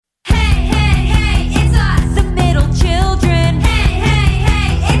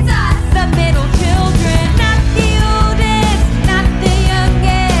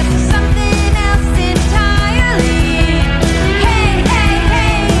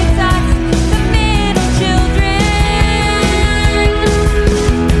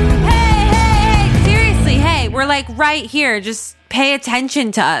right here. Just pay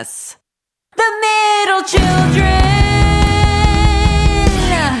attention to us. The middle children.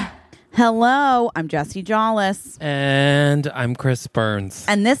 Hello, I'm Jessie Jollis. And I'm Chris Burns.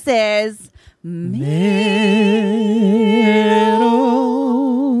 And this is Middle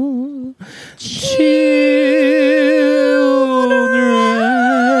Children.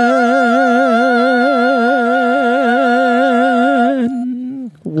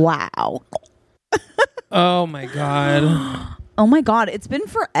 Wow. Oh my God. Oh my God, it's been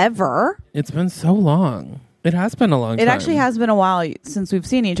forever. It's been so long. It has been a long time. It actually has been a while since we've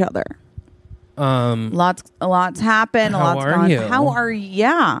seen each other. A lot's happened. How lot's are gone. you? How are you?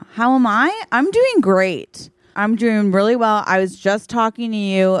 Yeah. How am I? I'm doing great. I'm doing really well. I was just talking to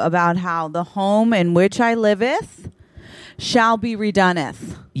you about how the home in which I liveth shall be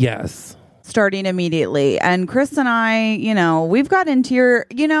redoneth. Yes. Starting immediately. And Chris and I, we've got interior,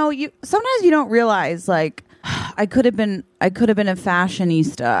 sometimes you don't realize, like, I could have been a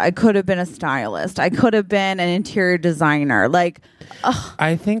fashionista. I could have been a stylist. I could have been an interior designer. Like,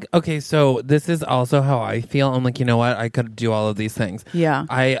 I think, okay, so this is also how I feel. I'm like, you know what? I could do all of these things. Yeah.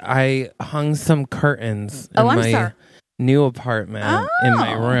 I hung some curtains in I'm my sorry. new apartment in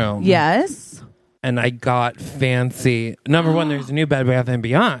my room. Yes. And I got fancy. Number one, there's a new Bed Bath &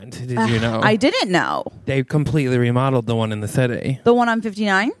 Beyond. Did you know? I didn't know. They completely remodeled the one in the city. The one on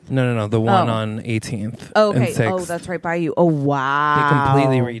 59? No. The one on 18th. Oh, okay. And 6th. Oh, that's right by you. Oh, wow. They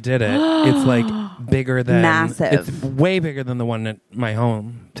completely redid it. It's like bigger than... Massive. It's way bigger than the one at my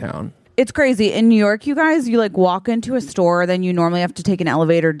hometown. It's crazy. In New York, you guys, you like walk into a store, then you normally have to take an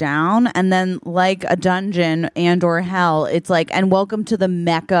elevator down, and then like a dungeon and or hell, it's like, and welcome to the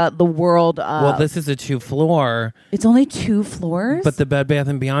Mecca, the world of... Well, this is a 2-floor. It's only 2 floors? But the Bed Bath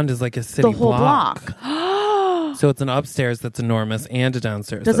 & Beyond is like a city the whole block. So it's an upstairs that's enormous and a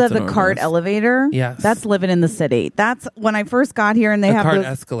downstairs Does it that's have the cart enormous. elevator? Yes. That's living in the city. That's when I first got here and they A have cart those,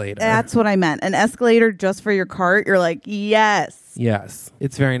 escalator. That's what I meant. An escalator just for your cart. You're like, yes. Yes,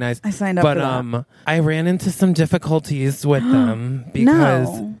 it's very nice. I signed up but, for that. I ran into some difficulties with them because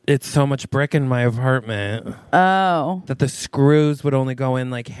No. it's so much brick in my apartment Oh. that the screws would only go in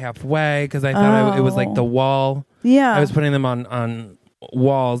like halfway because I thought it was like the wall. Yeah. I was putting them on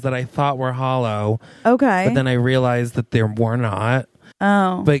walls that I thought were hollow. Okay. But then I realized that they were not.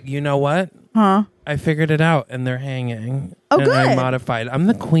 Oh. But you know what? Huh? I figured it out and they're hanging. Oh, and I good. modified. I'm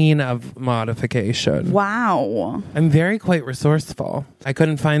the queen of modification. Wow. I'm very quite resourceful. I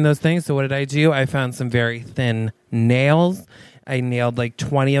couldn't find those things, so what did I do? I found some very thin nails. I nailed like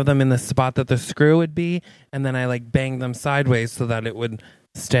 20 of them in the spot that the screw would be, and then I like banged them sideways so that it would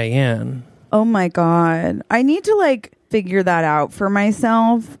stay in. Oh my God. I need to like figure that out for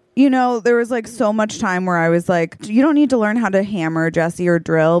myself. There was like so much time where I was like, you don't need to learn how to hammer, Jesse, or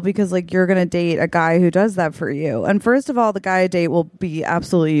drill because like you're going to date a guy who does that for you. And first of all, the guy I date will be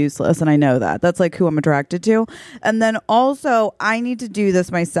absolutely useless. And I know that. That's like who I'm attracted to. And then also I need to do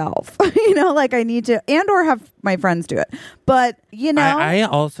this myself, like I need to and or have my friends do it. But, I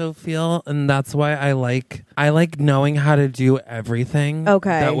also feel, and that's why I like knowing how to do everything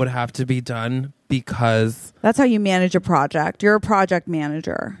that would have to be done because... That's how you manage a project. You're a project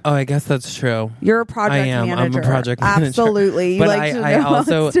manager. Oh, I guess that's true. You're a project manager. I'm a project manager. Absolutely. But I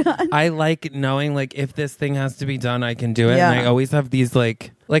also I like knowing like if this thing has to be done, I can do it. Yeah. And I always have these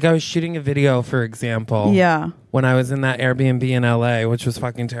like I was shooting a video, for example. Yeah. When I was in that Airbnb in LA, which was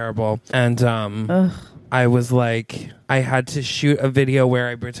fucking terrible. And I was like, I had to shoot a video where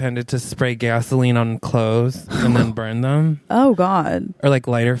I pretended to spray gasoline on clothes and then burn them. Oh, God. Or like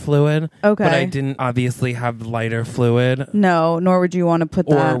lighter fluid. Okay. But I didn't obviously have lighter fluid. No, nor would you want to put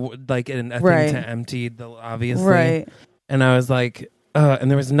that. Or like a thing to empty, obviously. Right. And I was like,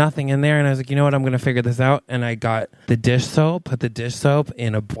 and there was nothing in there. And I was like, you know what? I'm going to figure this out. And I got the dish soap, put the dish soap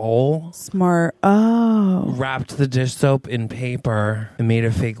in a bowl. Smart. Oh. Wrapped the dish soap in paper and made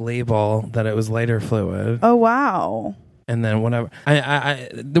a fake label that it was lighter fluid. Oh, wow. And then whatever.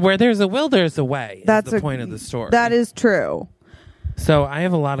 Where there's a will, there's a way. That's the point of the story. That is true. So I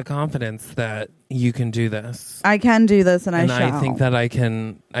have a lot of confidence that you can do this. I can do this and I shall. I think that I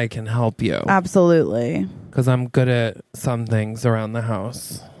can help you. Absolutely. Because I'm good at some things around the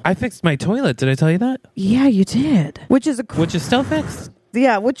house. I fixed my toilet. Did I tell you that? Yeah, you did. Which is still fixed.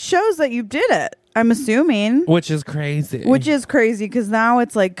 Yeah, which shows that you did it. I'm assuming. Which is crazy. Which is crazy because now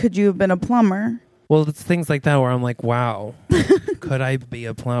it's like, could you have been a plumber? Well, it's things like that where I'm like, wow, could I be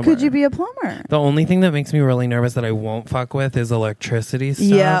a plumber? Could you be a plumber? The only thing that makes me really nervous that I won't fuck with is electricity stuff.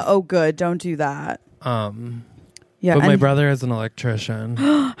 Yeah. Oh, good. Don't do that. Yeah, but my brother is an electrician.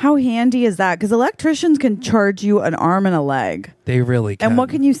 How handy is that? Because electricians can charge you an arm and a leg. They really can. And what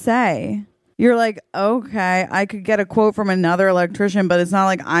can you say? you're like, okay, I could get a quote from another electrician, but it's not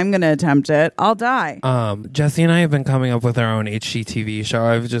like I'm going to attempt it. I'll die. Jesse and I have been coming up with our own HGTV show.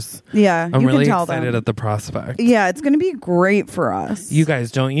 I'm really excited at the prospect. Yeah, it's going to be great for us. You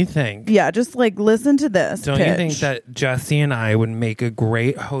guys, don't you think? Yeah, just like listen to this. Don't you think that Jesse and I would make a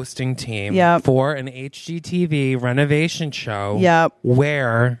great hosting team for an HGTV renovation show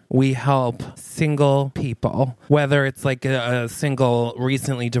where we help single people, whether it's like a single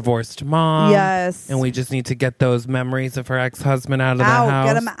recently divorced mom. Yes. And we just need to get those memories of her ex-husband out of the house.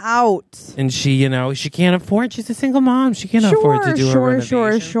 Get them out. And she, she can't afford. She's a single mom. She can't afford to do a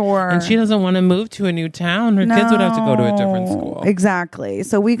renovation. Sure. And she doesn't want to move to a new town. Her kids would have to go to a different school. Exactly.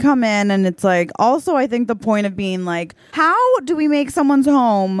 So we come in and it's like, also I think the point of being like, how do we make someone's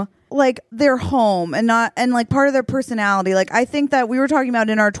home like their home and like part of their personality? Like I think that we were talking about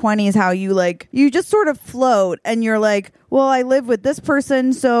in our 20s how you just sort of float and you're like, well, I live with this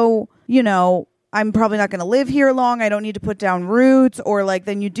person, so I'm probably not going to live here long. I don't need to put down roots. Or like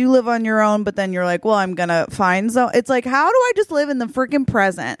then you do live on your own, but then you're like, well, I'm going to find. So it's like, how do I just live in the freaking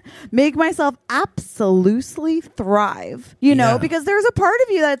present? Make myself absolutely thrive, because there's a part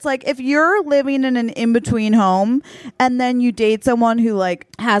of you that's like, if you're living in an in-between home and then you date someone who like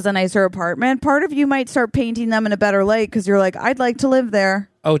has a nicer apartment, part of you might start painting them in a better light because you're like, I'd like to live there.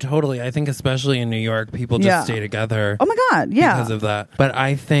 Oh, totally. I think especially in New York, people just stay together. Oh my God, yeah. Because of that. But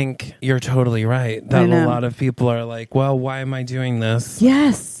I think you're totally right. That a lot of people are like, well, why am I doing this?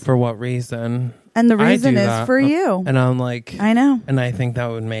 Yes. For what reason? And the reason is for you. And I'm like... I know. And I think that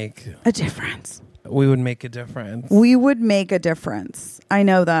would make... a difference. We would make a difference. We would make a difference. I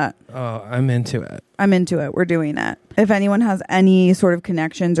know that. Oh, I'm into it. I'm into it. We're doing it. If anyone has any sort of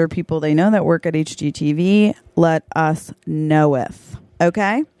connections or people they know that work at HGTV, let us know if.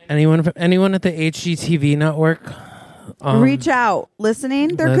 Okay. Anyone at the HGTV network? Reach out.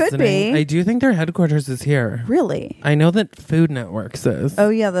 Listening? There could be. I do think their headquarters is here. Really? I know that Food Networks is. Oh,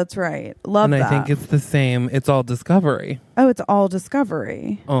 yeah, that's right. Love that. And I think it's the same. It's all Discovery. Oh, it's all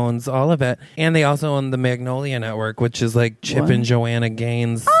Discovery. Owns all of it. And they also own the Magnolia Network, which is like Chip and Joanna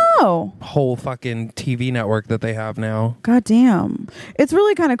Gaines' whole fucking TV network that they have now. God damn. It's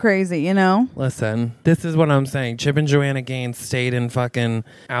really kind of crazy, Listen, this is what I'm saying. Chip and Joanna Gaines stayed in fucking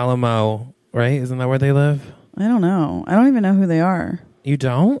Alamo, right? Isn't that where they live? I don't know. I don't even know who they are. You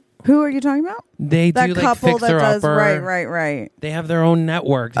don't? Who are you talking about? They that do like couple Fixer that does Upper. Right. They have their own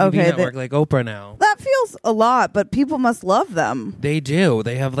network, TV network, like Oprah now. That feels a lot, but people must love them. They do.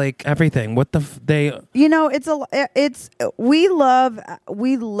 They have like everything. What the they? We love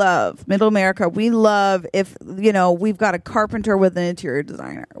Middle America. We love if we've got a carpenter with an interior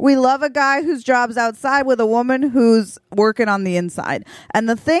designer. We love a guy whose job's outside with a woman who's working on the inside. And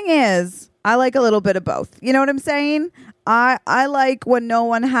the thing is, I like a little bit of both. You know what I'm saying? I like when no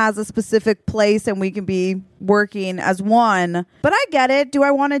one has a specific place and we can be working as one. But I get it. Do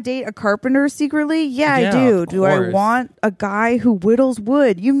I want to date a carpenter secretly? Yeah, I do. Do I want a guy who whittles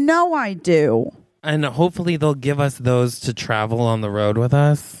wood? I do. And hopefully they'll give us those to travel on the road with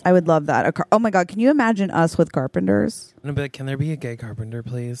us. I would love that. Oh my God, can you imagine us with carpenters? But can there be a gay carpenter,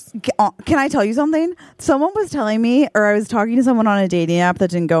 please? Can I tell you something? Someone was telling me, or I was talking to someone on a dating app that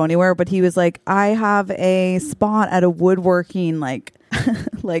didn't go anywhere, but he was like, I have a spot at a woodworking,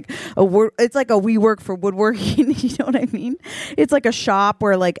 it's like a we work for woodworking. You know what I mean? It's like a shop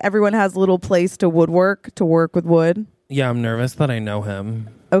where like everyone has a little place to work with wood. Yeah, I'm nervous that I know him.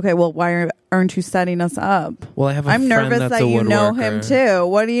 Okay, well, why aren't you setting us up? Well, I have I'm nervous that you know him too.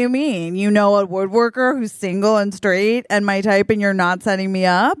 What do you mean? You know a woodworker who's single and straight and my type and you're not setting me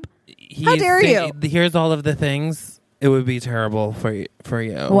up? How dare you? Here's all of the things. It would be terrible for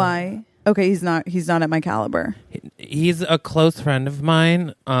you. Why? Okay, he's not at my caliber. He's a close friend of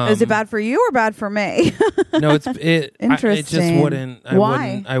mine. Is it bad for you or bad for me? No, it's interesting. It just wouldn't.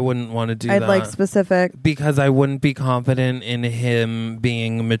 Why? I wouldn't want to do that. I'd like specific. Because I wouldn't be confident in him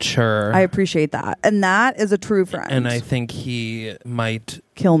being mature. I appreciate that. And that is a true friend. And I think he might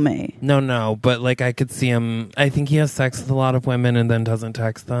kill me. No, but like I could see him. I think he has sex with a lot of women and then doesn't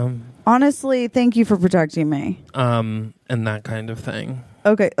text them. Honestly, thank you for protecting me. And that kind of thing.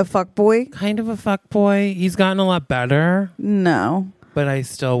 Okay, a fuck boy? Kind of a fuck boy. He's gotten a lot better. No. But I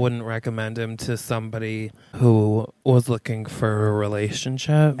still wouldn't recommend him to somebody who was looking for a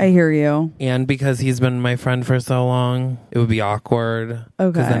relationship. I hear you. And because he's been my friend for so long, it would be awkward.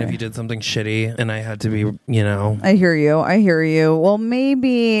 Okay. Because then if you did something shitty and I had to be, I hear you. Well,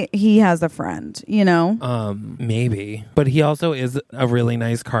 maybe he has a friend, Maybe. But he also is a really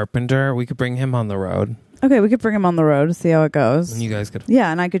nice carpenter. We could bring him on the road. Okay, we could bring him on the road to see how it goes. And you guys could.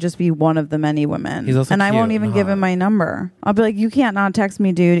 Yeah, and I could just be one of the many women. He's also and I cute won't even and give him hot. my number. I'll be like, you can't not text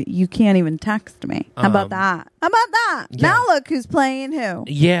me, dude. You can't even text me. How about that? How about that? Yeah. Now look who's playing who.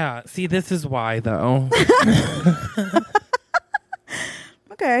 Yeah. See, this is why, though.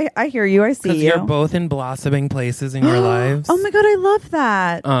 Okay, I hear you. I see Because you. you're both in blossoming places in your lives. Oh my God, I love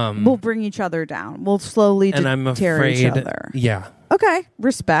that. Um, We'll bring each other down. We'll slowly and I'm tear each afraid. other. Yeah. Okay,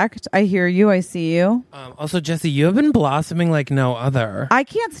 respect. I hear you. I see you. Also, Jesse, you have been blossoming like no other. I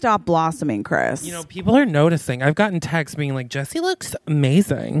can't stop blossoming, Chris. You know, people are noticing. I've gotten texts being like, Jesse looks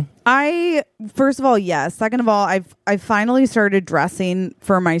amazing. First of all, yes. Second of all, I finally started dressing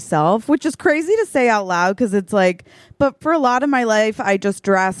for myself, which is crazy to say out loud because it's like, but for a lot of my life, I just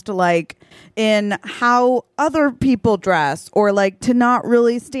dressed like in how other people dress, or like to not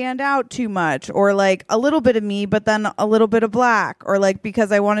really stand out too much, or like a little bit of me, but then a little bit of black, or like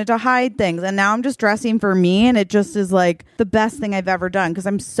because I wanted to hide things. And now I'm just dressing for me, and it just is like the best thing I've ever done because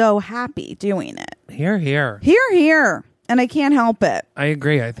I'm so happy doing it. Here, here. Here, here. And I can't help it. I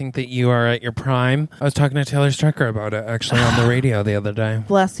agree. I think that you are at your prime. I was talking to Taylor Strecker about it actually on the radio the other day.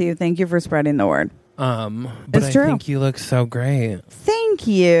 Bless you. Thank you for spreading the word. But It's I true. think you look so great. Thank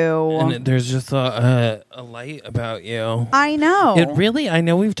you. And there's just a light about you. I know. It really, I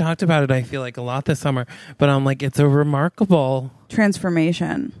know we've talked about it, I feel like a lot this summer, but I'm like, it's a remarkable,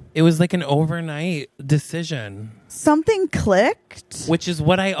 transformation. it was like an overnight decision. Something clicked. Which is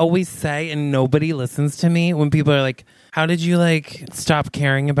what I always say, and nobody listens to me when people are like, how did you like stop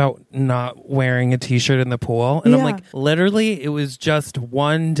caring about not wearing a t-shirt in the pool? And I'm Yeah. like, literally, it was just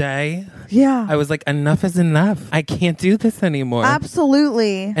one day. Yeah. I was like, enough is enough. I can't do this anymore.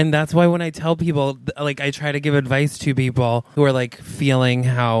 Absolutely. And that's why when I tell people, like, I try to give advice to people who are like feeling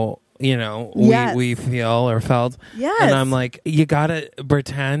how, you know, Yes. we feel or felt. Yes. And I'm like, you gotta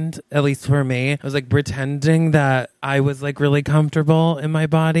pretend, at least for me, I was like pretending that I was like really comfortable in my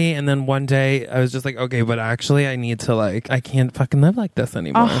body. And then one day I was just like, okay, but actually I need to like, I can't fucking live like this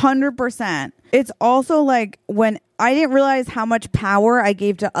anymore. 100%. It's also like when I didn't realize how much power I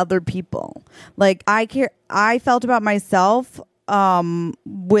gave to other people. Like I felt about myself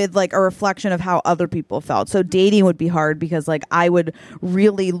with like a reflection of how other people felt. So dating would be hard because like I would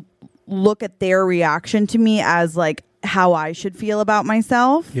really look at their reaction to me as like how I should feel about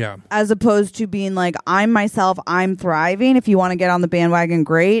myself. Yeah. As opposed to being like, I'm myself, I'm thriving. If you want to get on the bandwagon,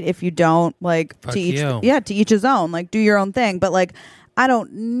 great. If you don't, like, Fuck to each you. to each his own. Like, do your own thing. But like, I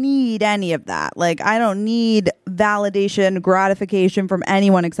don't need any of that. Like, I don't need validation, gratification from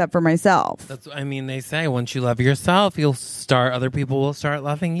anyone except for myself. That's, I mean, they say once you love yourself, other people will start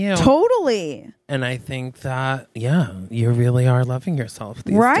loving you. Totally. And I think that, yeah, you really are loving yourself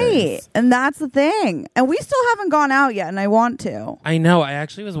these Right. days. And that's the thing. And we still haven't gone out yet, and I want to. I know. I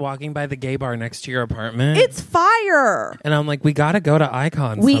actually was walking by the gay bar next to your apartment. It's fire. And I'm like, we got to go to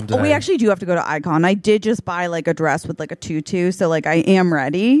Icon someday. We actually do have to go to Icon. I did just buy like a dress with like a tutu, so like I am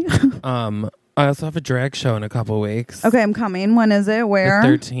ready. I also have a drag show in a couple weeks. Okay, I'm coming. When is it? Where? The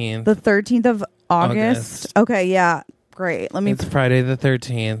 13th. The 13th of August. Okay, yeah. Great. Let me. It's Friday the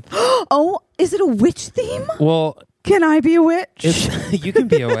 13th. Oh, is it a witch theme? Well, Can I be a witch? you can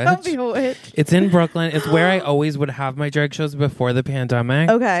be a I'll witch. be a witch. It's in Brooklyn. It's where I always would have my drag shows before the pandemic.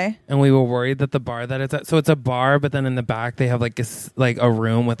 Okay. And we were worried that the bar that it's at, so it's a bar, but then in the back they have like a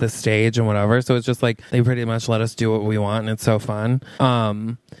room with a stage and whatever. So it's just like they pretty much let us do what we want, and it's so fun.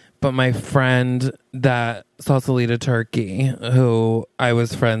 But my friend that Salsalita Turkey, who I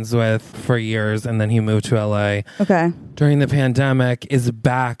was friends with for years, and then he moved to LA Okay. during the pandemic, is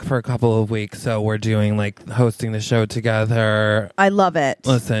back for a couple of weeks. So we're doing like hosting the show together. I love it.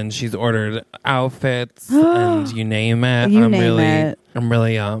 Listen, she's ordered outfits and you name it. You I'm name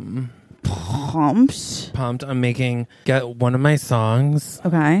really it. pumped. I'm get one of my songs.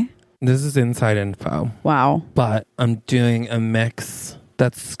 Okay. This is inside info. Wow. But I'm doing a mix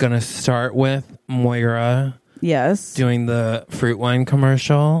that's going to start with Moira Yes. doing the fruit wine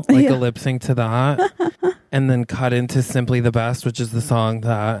commercial, like Yeah. a lip sync to that. And then cut into Simply the Best, which is the song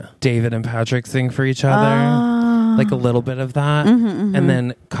that David and Patrick sing for each other. Like a little bit of that. And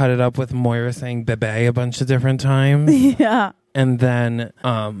then cut it up with Moira saying bebe a bunch of different times. Yeah. And then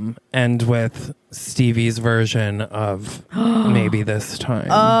end with Stevie's version of Maybe This Time.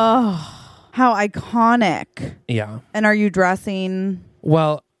 Oh, how iconic. Yeah. And are you dressing?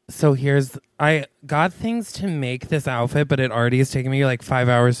 Well, so I got things to make this outfit, but it already has taken me like 5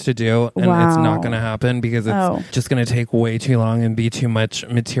 hours to do. And it's Wow. not going to happen because it's just going to take way too long and be too much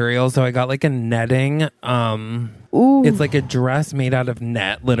material. So I got like a netting. Ooh. It's like a dress made out of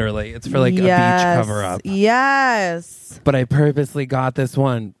net, literally. It's for like a beach cover up. Yes. But I purposely got this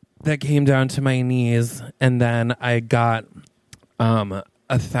one that came down to my knees, and then I got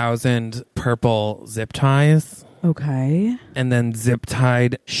 1,000 purple zip ties. Okay. And then zip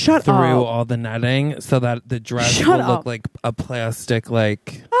tied Shut through up. all the netting so that the dress Shut will up. look like a plastic,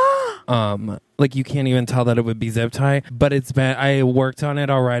 like you can't even tell that it would be zip tie. But it's been, I worked on it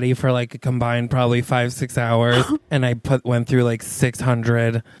already for like a combined probably 5-6 hours, and I went through like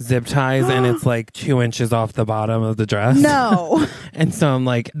 600 zip ties, and it's like 2 inches off the bottom of the dress. No. And so I'm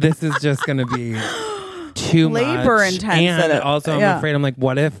like, this is just gonna be too labor much. intensive. And also I'm afraid, I'm like,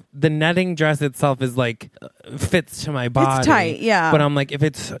 what if the netting dress itself is like fits to my body? It's tight, yeah. But I'm like, if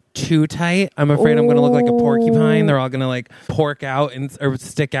it's too tight, I'm afraid I'm gonna look like a porcupine. They're all gonna like pork out or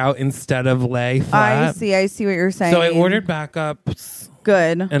stick out instead of lay flat. I see what you're saying. So I ordered backups.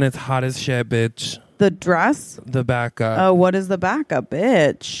 Good. And it's hot as shit, bitch. The dress? The backup. Oh, what is the backup,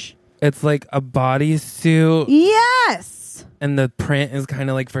 bitch? It's like a bodysuit. Yes. And the print is kind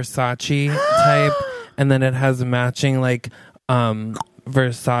of like Versace type. And then it has matching like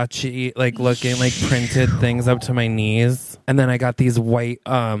Versace like looking like printed things up to my knees. And then I got these white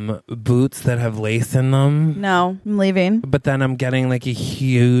boots that have lace in them. No, I'm leaving. But then I'm getting like a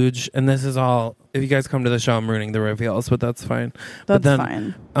huge, and this is all, if you guys come to the show, I'm ruining the reveals, but that's fine. But then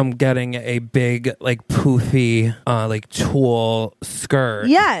fine. I'm getting a big like poofy like tulle skirt.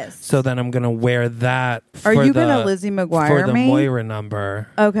 Yes. So then I'm gonna wear that. Are you gonna Lizzie McGuire for the me? Moira number?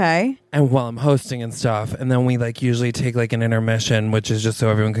 Okay. And while I'm hosting and stuff, and then we like usually take like an intermission, which is just so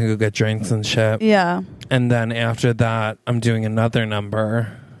everyone can go get drinks and shit. Yeah. And then after that, I'm doing another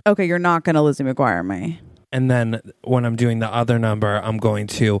number. Okay, you're not gonna Lizzie McGuire me. And then when I'm doing the other number, I'm going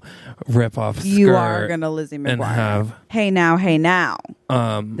to rip off skirt. You are gonna Lizzie McGuire. And have hey now.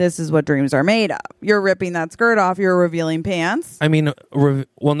 This is what dreams are made of. You're ripping that skirt off. You're revealing pants. I mean, no,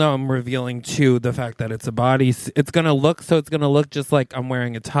 I'm revealing too the fact that it's a body. It's gonna look just like I'm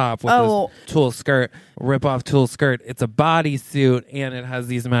wearing a top with this tulle skirt. Rip off tulle skirt. It's a bodysuit and it has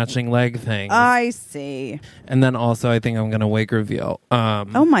these matching leg things. I see. And then also, I think I'm gonna wig reveal.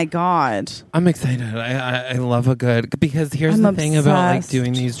 Oh my god, I'm excited. I love a good, because here's I'm the thing about like obsessed.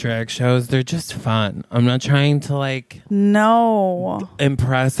 doing these drag shows. They're just fun. I'm not trying to like no.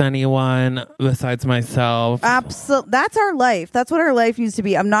 impress anyone besides myself. Absolutely. That's our life. That's what our life used to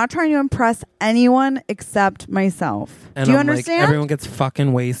be. I'm not trying to impress anyone except myself. And Do you I'm understand? Like, everyone gets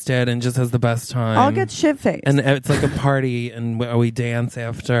fucking wasted and just has the best time. I'll get shit-faced. And it's like a party and we dance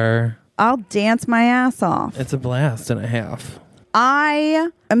after. I'll dance my ass off. It's a blast and a half. I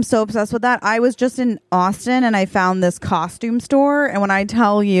am so obsessed with that. I was just in Austin and I found this costume store. And when I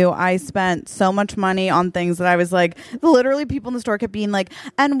tell you, I spent so much money on things that I was like, literally people in the store kept being like,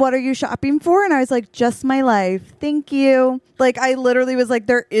 and what are you shopping for? And I was like, just my life. Thank you. Like, I literally was like,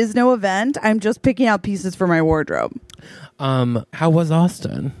 there is no event. I'm just picking out pieces for my wardrobe. How was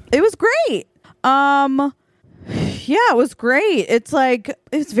Austin? It was great. Yeah, it was great. It's like,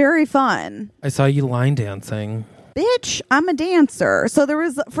 it's very fun. I saw you line dancing. Bitch, I'm a dancer. So there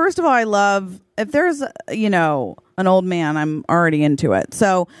was, first of all, I love, if there's, an old man, I'm already into it.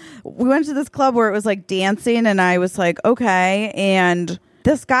 So we went to this club where it was like dancing and I was like, okay. And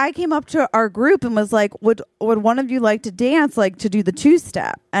this guy came up to our group and was like, would one of you like to dance, like to do the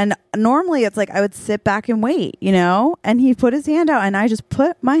two-step? And normally it's like I would sit back and wait, and he put his hand out and I just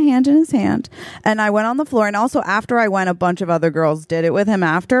put my hand in his hand and I went on the floor. And also after I went, a bunch of other girls did it with him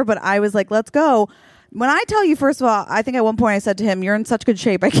after, but I was like, let's go. When I tell you, first of all, I think at one point I said to him, you're in such good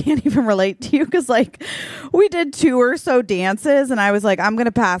shape, I can't even relate to you because, like, we did 2 or so dances and I was like, I'm going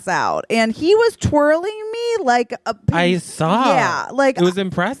to pass out. And he was twirling me like a... I saw. Yeah. Like, it was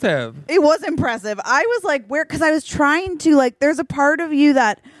impressive. It was impressive. I was like, where... Because I was trying to, like, there's a part of you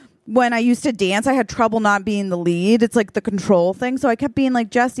that when I used to dance, I had trouble not being the lead. It's like the control thing. So I kept being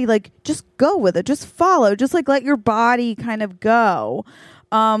like, Jesse, like, just go with it. Just follow. Just, like, let your body kind of go.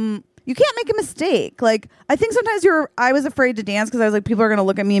 You can't make a mistake. Like, I think sometimes I was afraid to dance because I was like, people are going to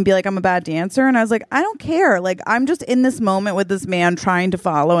look at me and be like, I'm a bad dancer. And I was like, I don't care. Like, I'm just in this moment with this man trying to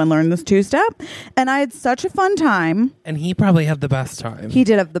follow and learn this two-step. And I had such a fun time. And he probably had the best time. He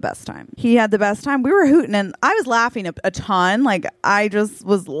did have the best time. He had the best time. We were hooting and I was laughing a ton. Like, I just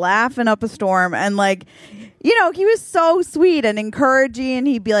was laughing up a storm. And like, he was so sweet and encouraging.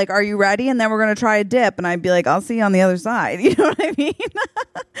 He'd be like, are you ready? And then we're going to try a dip. And I'd be like, I'll see you on the other side. You know what I mean?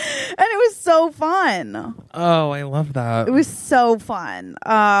 And it was so fun. Oh, I love that. It was so fun.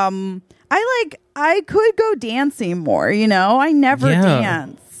 I could go dancing more, I never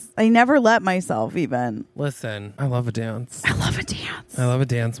dance. I never let myself even. Listen, I love a dance. I love a dance. I love a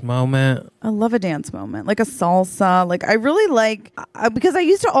dance moment. I love a dance moment, like a salsa. Like I really like because I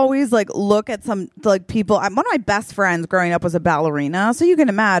used to always like look at some like people. One of my best friends growing up was a ballerina, so you can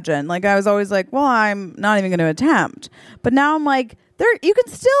imagine. Like I was always like, well, I'm not even going to attempt. But now I'm like, you can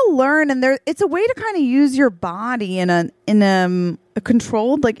still learn, and it's a way to kind of use your body in a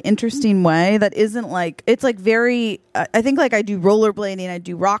controlled, like interesting way that isn't like, it's like very I think like I do rollerblading, I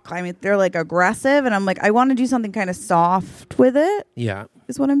do rock climbing, they're like aggressive, and I'm like, I want to do something kind of soft with it. Yeah,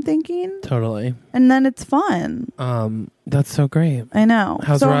 is what I'm thinking. Totally. And then it's fun. That's so great. I know.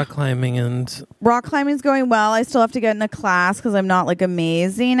 How's rock climbing? And rock climbing's going well. I still have to get in a class because I'm not like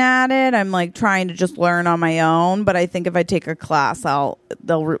amazing at it. I'm like trying to just learn on my own, but I think if I take a class,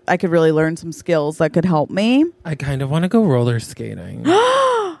 I could really learn some skills that could help me. I kind of want to go roller skating.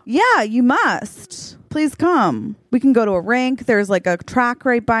 Yeah, you must. Please come. We can go to a rink. There's like a track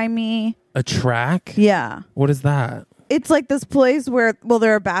right by me. A track? Yeah. What is that? It's like this place where, well,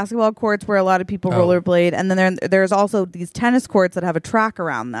 there are basketball courts where a lot of people rollerblade, and then there's also these tennis courts that have a track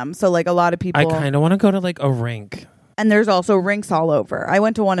around them. So like a lot of people. I kind of want to go to like a rink. And there's also rinks all over. I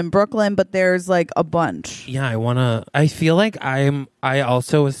went to one in Brooklyn, but there's like a bunch. Yeah, I feel like I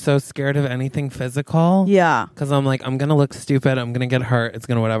also was so scared of anything physical. Yeah. Because I'm like, I'm going to look stupid. I'm going to get hurt. It's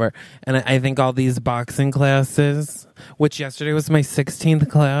going to whatever. And I think all these boxing classes, which yesterday was my 16th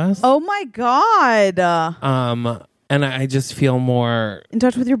class. Oh my God. And I just feel more in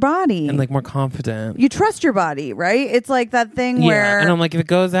touch with your body and like more confident. You trust your body, right? It's like that thing where, and I'm like, if it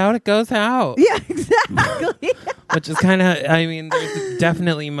goes out, it goes out. Yeah, exactly. Which is kind of, I mean, there's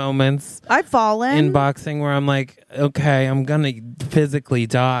definitely moments I've fallen in boxing where I'm like, okay, I'm gonna physically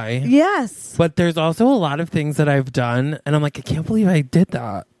die. Yes, but there's also a lot of things that I've done, and I'm like, I can't believe I did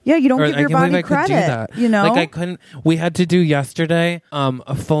that. Yeah, you don't give your body credit. You know, like I couldn't. We had to do yesterday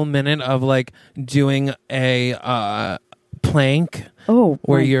a full minute of like doing a plank. Oh,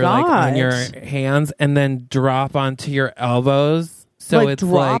 where you're like on your hands and then drop onto your elbows. So like it's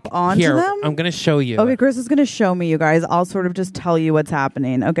drop like onto here, them? I'm gonna show you. Okay, Chris is gonna show me, you guys. I'll sort of just tell you what's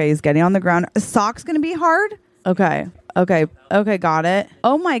happening. Okay, he's getting on the ground. A sock's gonna be hard. Okay, got it.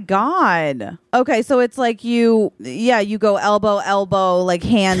 Oh my God. Okay, so it's like you go elbow, like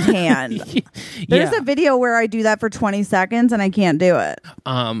hand. There's a video where I do that for 20 seconds and I can't do it.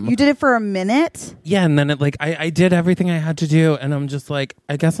 You did it for a minute? Yeah, and then it like I did everything I had to do, and I'm just like,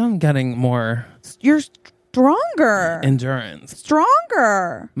 I guess I'm getting more. You're stronger. Endurance.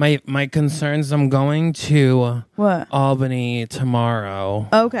 Stronger. My concerns, I'm going to what? Albany tomorrow.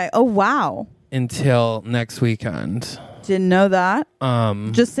 Okay. Oh wow. Until next weekend. Didn't know that.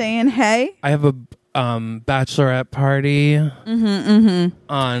 Just saying, hey. I have a bachelorette party.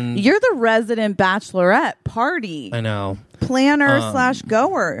 On. You're the resident bachelorette party. I know. Planner /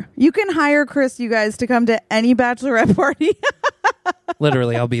 goer. You can hire Chris, you guys, to come to any bachelorette party.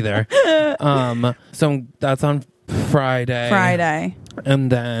 Literally, I'll be there. So that's on Friday.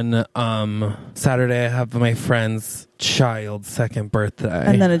 And then Saturday I have my friend's child's second birthday.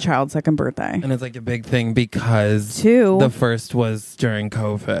 And then a child's second birthday. And it's like a big thing because Two. The first was during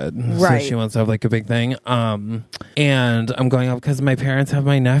COVID. Right. So she wants to have like a big thing. And I'm going up because my parents have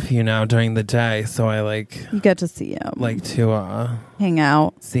my nephew now during the day. So I like... You get to see him. Like to... hang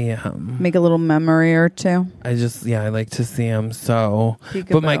out. See him. Make a little memory or two. I like to see him. So...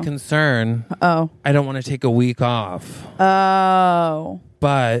 Peekaboo. But my concern... I don't want to take a week off. Oh.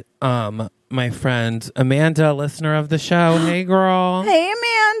 But my friend Amanda, listener of the show, hey girl, hey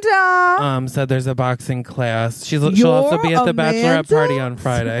Amanda, said there's a boxing class. She'll also be at the bachelorette party on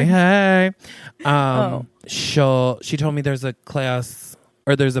Friday. Hey, she told me there's a class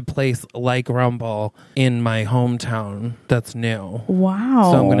or there's a place like Rumble in my hometown that's new.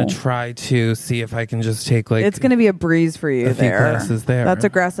 Wow. So I'm gonna try to see if I can just take like it's gonna be a breeze for you a few classes there. That's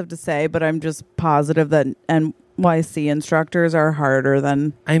aggressive to say, but I'm just positive that NYC instructors are harder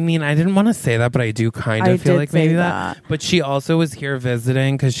than... I mean, I didn't want to say that, but I do kind of feel like maybe that. But she also was here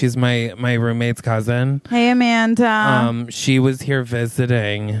visiting because she's my roommate's cousin. Hey, Amanda. She was here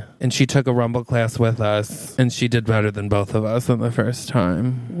visiting, and she took a Rumble class with us, and she did better than both of us on the first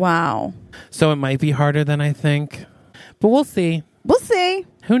time. Wow. So it might be harder than I think, but we'll see. We'll see.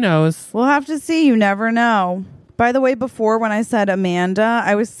 Who knows? We'll have to see. You never know. By the way, before when I said Amanda,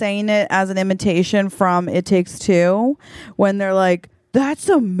 I was saying it as an imitation from It Takes Two when they're like, that's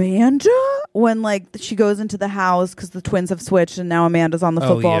Amanda? When like she goes into the house because the twins have switched and now Amanda's on the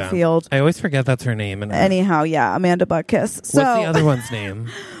football field. I always forget that's her name. Anyhow, yeah, Amanda Buttkiss. So, what's the other one's name?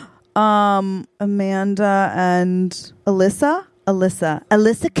 Amanda and Alyssa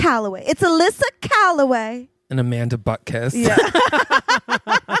Calloway. It's Alyssa Calloway. And Amanda Buttkiss. Yeah.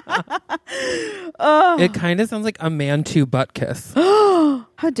 It kind of sounds like a man to butt kiss.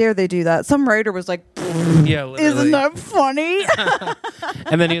 How dare they do that? Some writer was like, Yeah, literally. isn't that funny?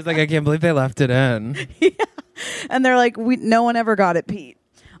 And then he was like, I can't believe they left it in. Yeah. And they're like, no one ever got it, Pete.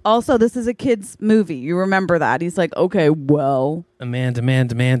 Also, this is a kid's movie. You remember that. He's like, okay, well. Amanda,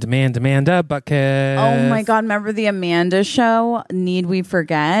 butt kiss. Oh my God. Remember the Amanda show? Need we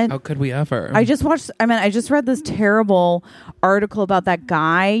forget? How could we ever? I just read this terrible article about that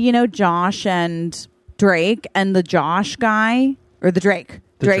guy, you know, Josh and Drake, and the Josh guy, or the Drake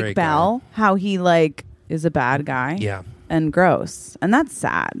Bell, guy. how he like is a bad guy. Yeah. And gross. And that's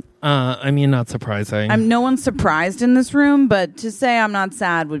sad. I mean, not surprising. No one's surprised in this room, but to say I'm not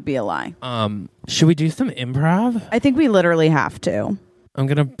sad would be a lie. Should we do some improv? I think we literally have to. I'm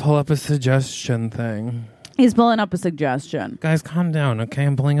going to pull up a suggestion thing. He's pulling up a suggestion. Guys, calm down, okay?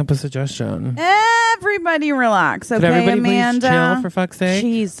 I'm pulling up a suggestion. Everybody relax, okay, Could everybody Amanda? please chill, for fuck's sake?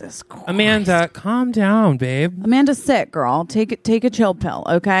 Jesus Christ. Amanda, calm down, babe. Amanda's sick, girl. Take a chill pill,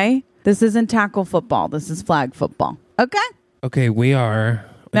 okay? This isn't tackle football. This is flag football. Okay? Okay, we are.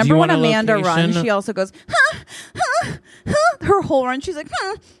 Remember when Amanda runs, she also goes, her whole run, she's like,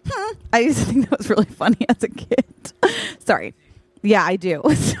 I used to think that was really funny as a kid. Sorry. Yeah, I do.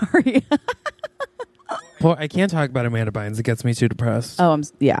 Sorry. Well, I can't talk about Amanda Bynes. It gets me too depressed. Oh,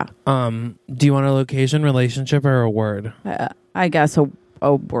 yeah. Do you want a location, relationship, or a word? I guess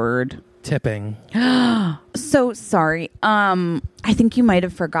a word. Tipping. So sorry. I think you might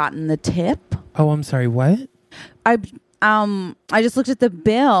have forgotten the tip. Oh, I'm sorry. What? I just looked at the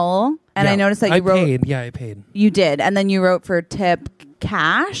bill and I noticed that you wrote. Paid. Yeah, I paid. You did, and then you wrote for tip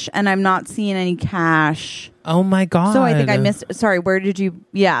cash, and I'm not seeing any cash. Oh my God. So I think I missed. Sorry, where did you?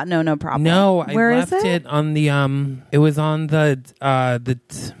 Yeah, no problem. No, where I left is it on the It was on the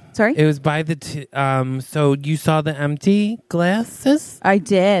Sorry. It was by the so you saw the empty glasses, I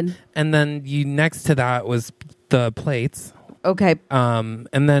did. and then next to that was the plates. Okay. And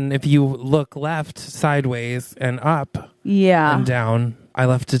then if you look left, sideways, and up, Yeah. and down, I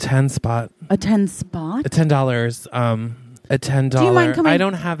left a 10 spot. A 10 spot. A $10. A $10. Do you mind coming? I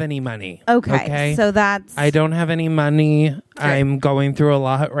don't have any money. Okay. So that's. I don't have any money. Okay. I'm going through a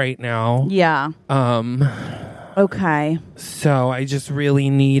lot right now. Yeah. Okay. So I just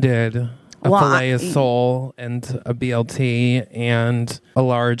really needed a filet of sole and a BLT and a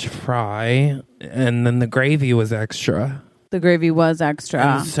large fry, and then the gravy was extra. The gravy was extra.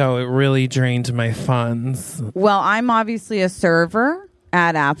 And so it really drained my funds. Well, I'm obviously a server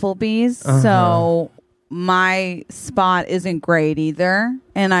at Applebee's, so my spot isn't great either,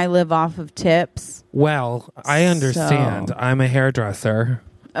 and I live off of tips. Well, I understand. So. I'm a hairdresser.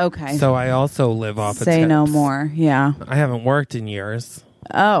 Okay. So I also live off of tips. Say no more. Yeah. I haven't worked in years.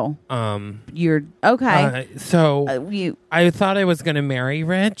 Oh. You're okay. I thought I was going to marry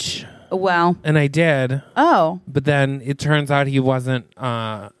rich. Well. And I did. Oh. But then it turns out he wasn't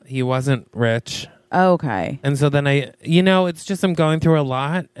rich. Okay. And so then it's just I'm going through a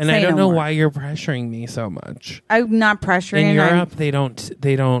lot, and Say I don't no know more. why you're pressuring me so much. I'm not pressuring. In Europe, they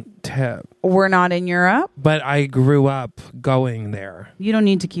don't tip. We're not in Europe. But I grew up going there. You don't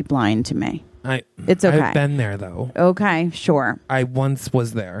need to keep lying to me. It's okay. I've been there though. Okay, sure. I once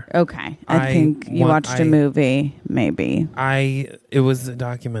was there. Okay. I think you watched a movie, maybe. It was a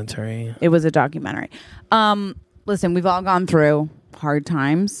documentary. It was a documentary. Listen, we've all gone through hard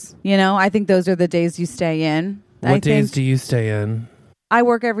times. I think those are the days you stay in. What days do you stay in? I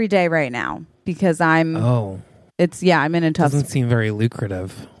work every day right now because I'm in a tough. Doesn't seem very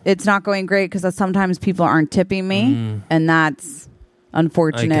lucrative. It's not going great because sometimes people aren't tipping me, and that's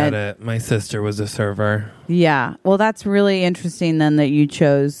unfortunate. I get it. My sister was a server. Yeah. Well, that's really interesting then that you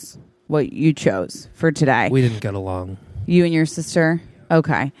chose what you chose for today. We didn't get along. You and your sister?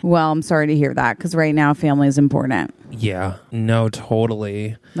 Okay. Well, I'm sorry to hear that because right now family is important. Yeah. No,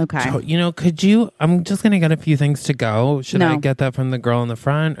 totally. Okay. Could you... I'm just going to get a few things to go. Should I get that from the girl in the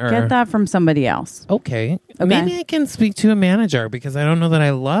front? Or get that from somebody else. Okay. Maybe I can speak to a manager because I don't know that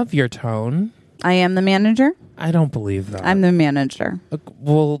I love your tone. I am the manager? I don't believe that. I'm the manager.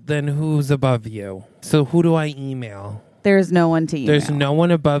 Well, then who's above you? So who do I email? There's no one to email. There's no one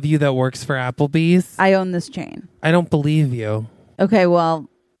above you that works for Applebee's? I own this chain. I don't believe you. Okay, well...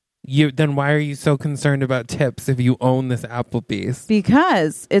 Then why are you so concerned about tips if you own this Applebee's?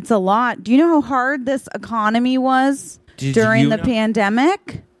 Because it's a lot. Do you know how hard this economy was during the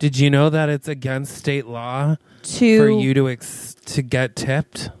pandemic? Did you know that it's against state law for you to get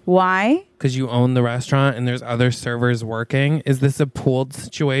tipped? Why? Because you own the restaurant and there's other servers working. Is this a pooled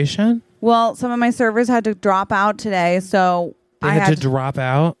situation? Well, some of my servers had to drop out today, so They had to drop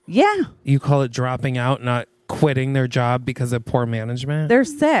out? Yeah. You call it dropping out, not quitting their job because of poor management? They're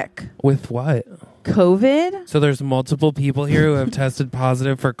sick. With what? COVID? So there's multiple people here who have tested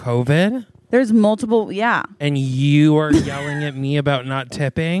positive for COVID? There's multiple, yeah. And you are yelling at me about not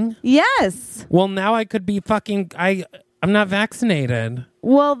tipping? Yes. Well, now I could be I'm not vaccinated.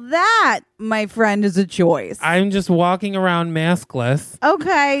 Well, that, my friend, is a choice. I'm just walking around maskless.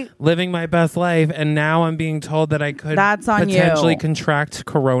 Okay. Living my best life, and now I'm being told that I could That's on potentially you. Contract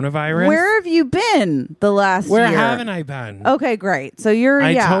coronavirus. Where have you been the last Where year? haven't I been? Okay, great. So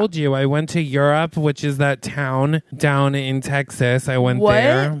I told you I went to Europe, which is that town down in Texas. I went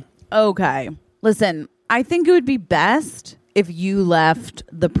there. Okay. Listen, I think it would be best if you left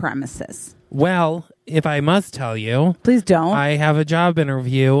the premises. Well, if I must tell you, Please don't. I have a job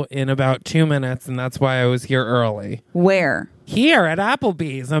interview in about 2 minutes, and that's why I was here early. Where? Here at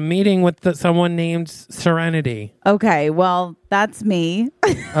Applebee's. I'm meeting with someone named Serenity. Okay, well, that's me.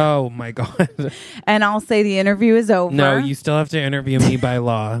 Oh, my God. And I'll say the interview is over. No, you still have to interview me by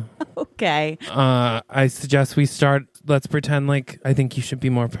law. Okay. I suggest we start. Let's pretend like I think you should be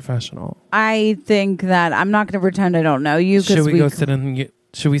more professional. I think that I'm not going to pretend I don't know you. Should we go sit in?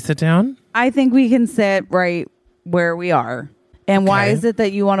 Should we sit down? I think we can sit right where we are. And why Okay. is it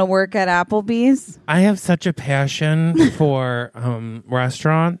that you want to work at Applebee's? I have such a passion for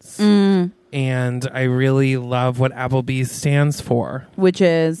restaurants, and I really love what Applebee's stands for. Which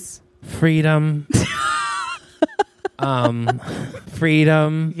is? Freedom.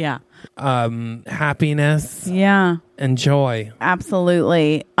 Freedom. Yeah. Happiness. Yeah. And joy.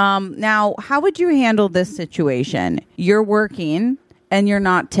 Absolutely. Now, how would you handle this situation? You're working and you're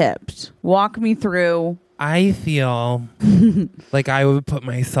not tipped. Walk me through. I feel like I would put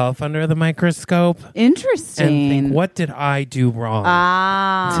myself under the microscope Interesting. and think, what did I do wrong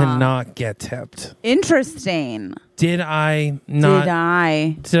to not get tipped? Interesting. Did I not?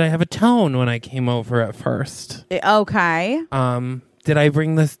 Did I have a tone when I came over at first? Okay. Did I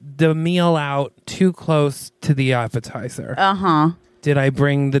bring the meal out too close to the appetizer? Uh-huh. Did I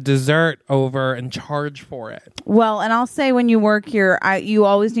bring the dessert over and charge for it? Well, and I'll say when you work here, you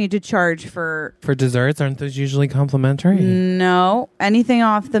always need to charge for desserts. Aren't those usually complimentary? No. Anything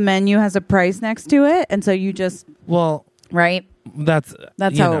off the menu has a price next to it. And so you just, right? That's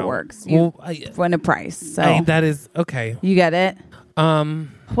how it works. You win a price. So that is okay. You get it?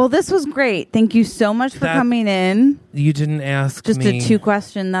 Well, this was great. Thank you so much for coming in. You didn't ask Just me. a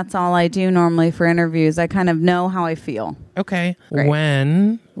 2-question. That's all I do normally for interviews. I kind of know how I feel. Okay. Great.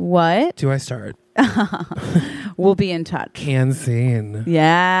 What do I start? We'll be in touch. And scene.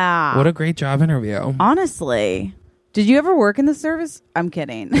 Yeah. What a great job interview. Honestly. Did you ever work in the service? I'm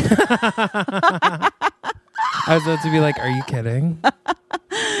kidding. I was about to be like, are you kidding?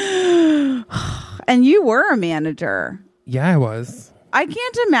 And you were a manager. Yeah, I was. I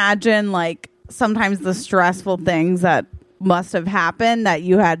can't imagine like sometimes the stressful things that must have happened that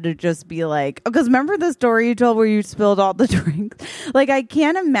you had to just be like, because remember the story you told where you spilled all the drinks? Like, I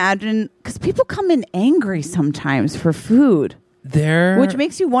can't imagine, because people come in angry sometimes for food. Which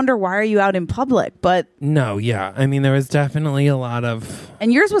makes you wonder, why are you out in public? But no, yeah. I mean, there was definitely a lot of...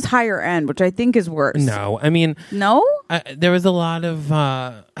 And yours was higher end, which I think is worse. No, I mean... No? There was a lot of...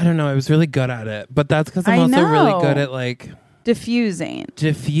 I don't know. I was really good at it. But that's because I'm also really good at like... Diffusing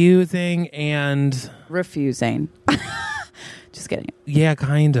and... Refusing. Just kidding. Yeah,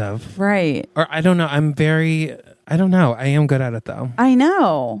 kind of. Right. Or I don't know. I don't know. I am good at it though. I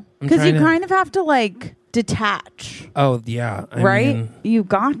know. Because you kind of have to like... detach. Oh yeah, right. mean, you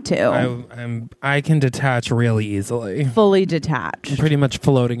got to. I can detach really easily. Fully detach. I'm pretty much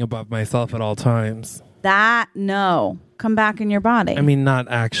floating above myself at all times. Come back in your body. I mean, not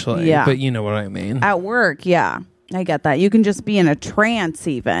actually. Yeah. But you know what I mean. At work, yeah, I get that. You can just be in a trance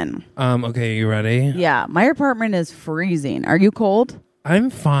even. Okay, you ready? Yeah, my apartment is freezing. Are you cold? I'm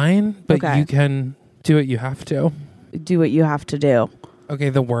fine, but you can do what you have to. Do what you have to do. Okay,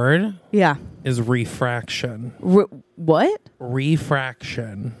 the word. Yeah. Is refraction. What?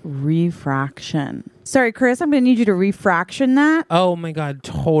 Refraction. Sorry, Chris, I'm going to need you to refraction that. Oh my God,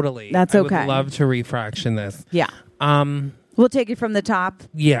 totally. That's okay. I would love to refraction this. Yeah. We'll take it from the top.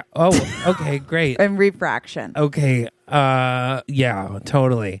 Yeah. Oh, okay, great. And refraction. Okay. Yeah,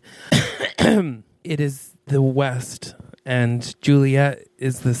 totally. It is the west and Juliet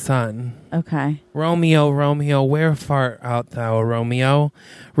is the sun. Okay. Romeo, Romeo, wherefore art thou, Romeo?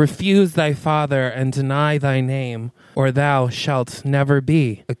 Refuse thy father and deny thy name, or thou shalt never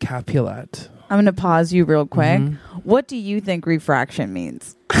be a Capulet. I'm going to pause you real quick. Mm-hmm. What do you think refraction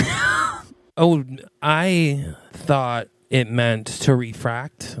means? Oh, I thought it meant to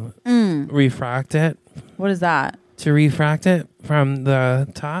refract. Refract it. What is that? To refract it from the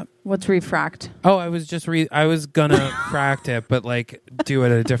top. What's refract? Oh, I was just I was gonna fract it, but like do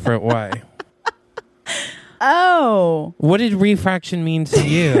it a different way. Oh. What did refraction mean to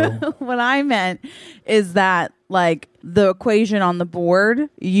you? What I meant is that like the equation on the board,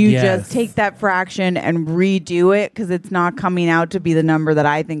 you just take that fraction and redo it because it's not coming out to be the number that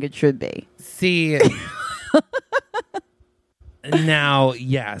I think it should be. See, now,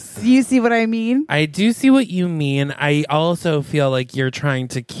 yes. You see what I mean? I do see what you mean. I also feel like you're trying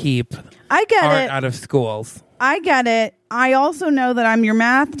to keep I get art it. out of schools. I get it. I also know that I'm your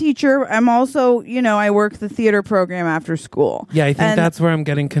math teacher. I'm also, I work the theater program after school. Yeah, I think that's where I'm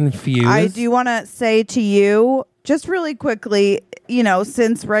getting confused. I do want to say to you, just really quickly,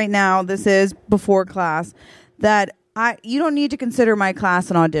 since right now this is before class, that you don't need to consider my class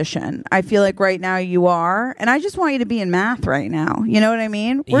an audition. I feel like right now you are, and I just want you to be in math right now. You know what I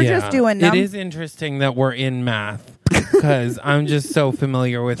mean? We're just doing It is interesting that we're in math because I'm just so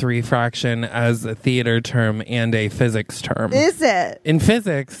familiar with refraction as a theater term and a physics term. Is it? In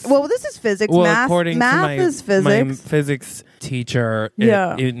physics. Well, this is physics. Well, math, according math to is physics. my physics teacher,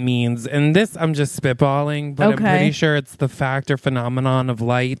 it means, and this I'm just spitballing, but I'm pretty sure it's the fact or phenomenon of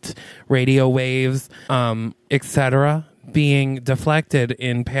light, radio waves, etc., being deflected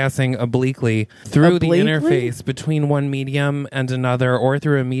in passing obliquely through the interface between one medium and another, or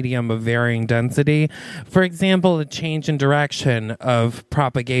through a medium of varying density. For example, a change in direction of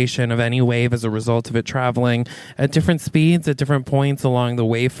propagation of any wave as a result of it traveling at different speeds at different points along the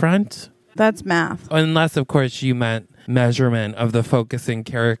wavefront. That's math. Unless, of course, you meant measurement of the focusing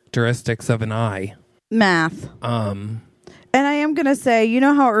characteristics of an eye. Math. And I am going to say, you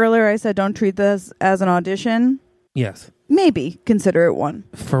know how earlier I said don't treat this as an audition? Yes. Maybe consider it one.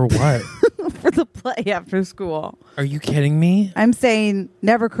 For what? For the play after school. Are you kidding me? I'm saying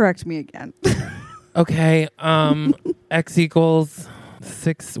never correct me again. Okay. X equals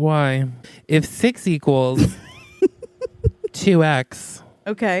 6y. If 6 equals 2x.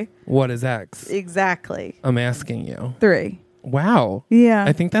 Okay. What is x? Exactly. I'm asking you. 3. Wow. Yeah.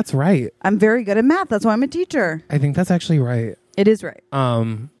 I think that's right. I'm very good at math. That's why I'm a teacher. I think that's actually right. It is right.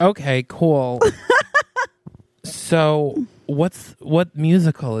 Okay, cool. So, what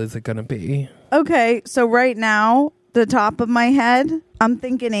musical is it going to be? Okay, so right now, the top of my head, I'm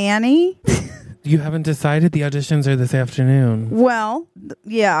thinking Annie. You haven't decided? The auditions are this afternoon. Well,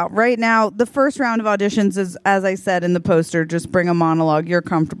 yeah, right now, the first round of auditions is, as I said in the poster, just bring a monologue you're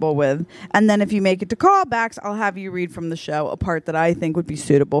comfortable with. And then if you make it to callbacks, I'll have you read from the show a part that I think would be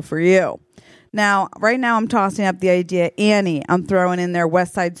suitable for you. Now, right now, I'm tossing up the idea Annie. I'm throwing in there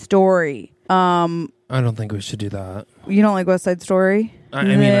West Side Story. I don't think we should do that. You don't like West Side Story? I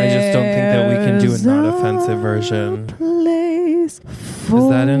mean, I just don't think that we can do a not-offensive version. Place is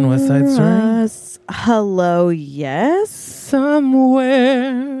that in West Side Story? Hello, yes.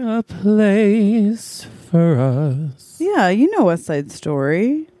 Somewhere a place for us. Yeah, you know West Side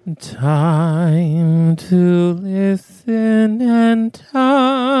Story. Time to listen and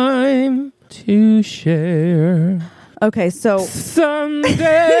time to share. Okay, so someday.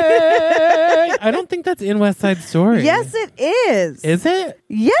 I don't think that's in West Side Story. Yes, it is. Is it?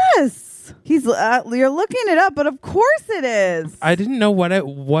 Yes. You're looking it up, but of course it is. I didn't know what it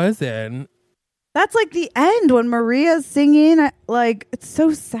was in. That's like the end when Maria's singing. It's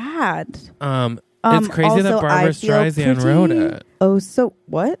so sad. It's crazy that Barbara Streisand wrote it. Oh, so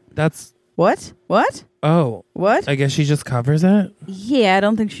what? That's what? What? Oh, what? I guess she just covers it. Yeah, I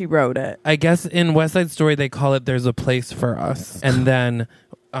don't think she wrote it. I guess in West Side Story they call it "There's a Place for Us," and then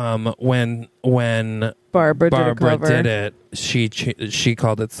when Barbara did it, she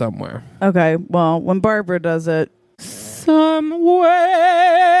called it "Somewhere." Okay, well, when Barbara does it, somewhere.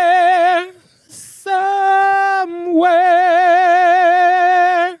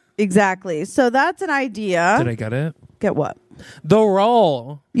 Exactly. So that's an idea. Did I get it? Get what? The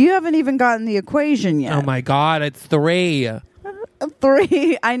role. You haven't even gotten the equation yet. Oh my God, it's 3.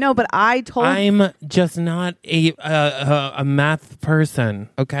 3. I know, but I'm just not a math person.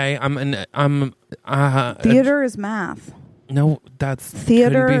 Okay, theater is math. No, that's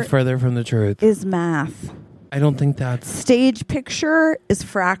theater. Couldn't be further from the truth. Is math. I don't think that's stage picture is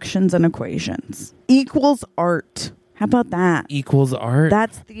fractions and equations equals art. How about that? Equals art.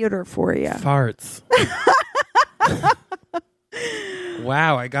 That's theater for you. Farts.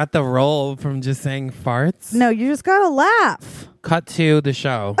 Wow, I got the role from just saying farts. No, you just gotta laugh. Cut to the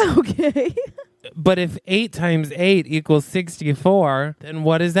show. Okay. But if 8 times 8 equals 64, then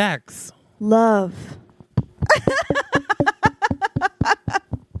what is X? Love.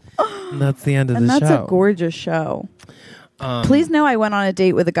 And that's the end of the show. And that's a gorgeous show. Please know I went on a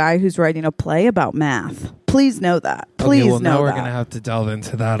date with a guy who's writing a play about math. Please know that. Please okay, well, know now we're that. going to have to delve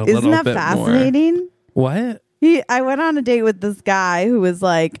into that a Isn't little that bit fascinating? more. What? I went on a date with this guy who was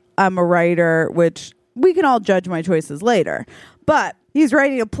like, I'm a writer, which we can all judge my choices later. But he's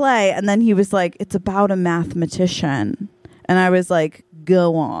writing a play, and then he was like, it's about a mathematician. And I was like,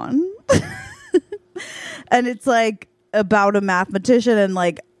 go on. And it's like about a mathematician, and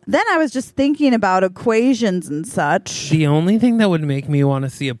like, then I was just thinking about equations and such. The only thing that would make me want to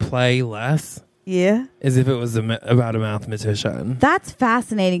see a play less Yeah. is if it was about a mathematician. That's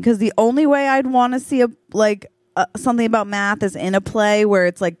fascinating, because the only way I'd want to see something about math is in a play where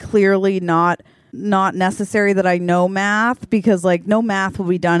it's like clearly not necessary that I know math, because like no math will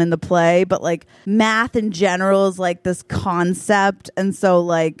be done in the play, but like math in general is like this concept, and so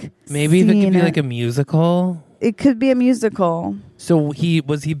like Maybe if it could be like a musical. It could be a musical. So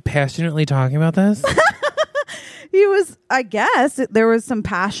was he passionately talking about this? He was, I guess, there was some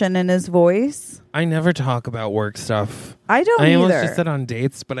passion in his voice. I never talk about work stuff. I don't I almost either. just said on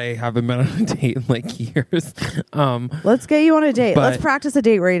dates, but I haven't been on a date in like years. Let's get you on a date. but- Let's practice a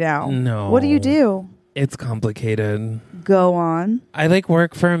date right now. No. What do you do? It's complicated. Go on. I like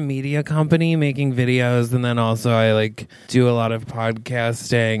work for a media company making videos, and then also I like do a lot of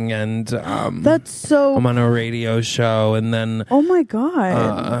podcasting, and That's so... I'm on a radio show, and then Oh my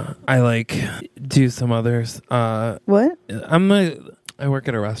God. I like do some others. What? I work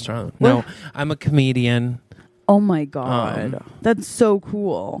at a restaurant. What? No, I'm a comedian. Oh my God. That's so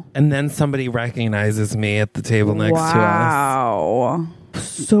cool. And then somebody recognizes me at the table next to us. Wow.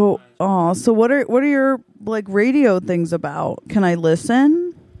 So what are your like radio things about? Can I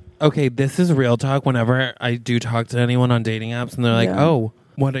listen? Okay, this is real talk. Whenever I do talk to anyone on dating apps, and they're like, Yeah. "Oh,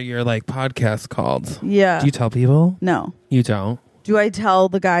 what are your like podcasts called?" Yeah. Do you tell people? No. You don't. Do I tell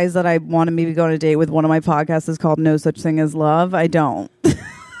the guys that I want to maybe go on a date with? One of my podcasts is called No Such Thing as Love. I don't.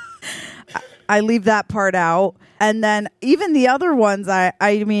 I leave that part out. And then even the other ones, I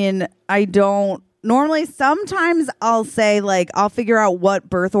mean, I don't. Normally, sometimes I'll say, like, I'll figure out what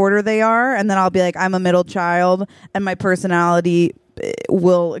birth order they are, and then I'll be like, I'm a middle child, and my personality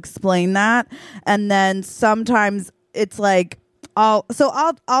will explain that. And then sometimes it's like, I'll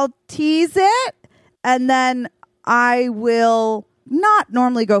tease it, and then I will not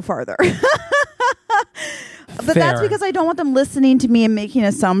normally go farther. But that's Fair. because I don't want them listening to me and making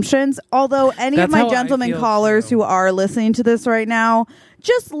assumptions. Although any That's of my how I gentlemen feel, callers too. who are listening to this right now,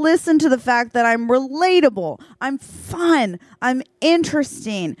 just listen to the fact that I'm relatable, I'm fun, I'm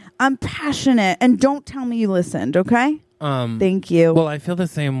interesting, I'm passionate, and don't tell me you listened, okay? Thank you. Well, I feel the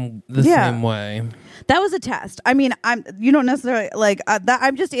same way. That was a test. I mean, you don't necessarily like that.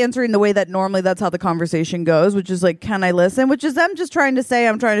 I'm just answering the way that normally that's how the conversation goes, which is like, can I listen? Which is them just trying to say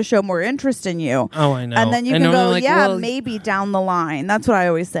I'm trying to show more interest in you. Oh, I know. And then you And can I'm go, like, yeah, well, maybe down the line. That's what I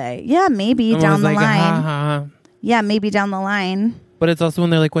always say. Yeah, maybe And I down was the like, line. ha, ha. Yeah, maybe down the line. But it's also when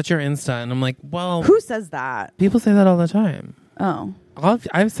they're like, "What's your Insta?" And I'm like, "Well, Who says that? people say that all the time." Oh.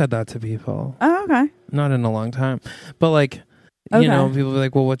 I've said that to people. Oh, okay. Not in a long time, but like. Okay. You know, people be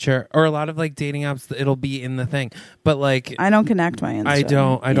like, well, what's your... Or a lot of, like, dating apps, it'll be in the thing. But, like... I don't connect my Insta. I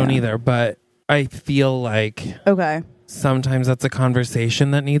don't Yeah. either. But I feel like... Okay. Sometimes that's a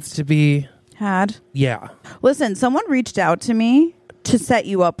conversation that needs to be... Had. Yeah. Listen, someone reached out to me to set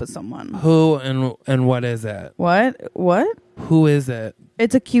you up with someone. Who and what is it? What? Who is it?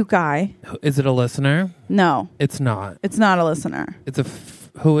 It's a cute guy. Is it a listener? No. It's not. It's not a listener. It's a...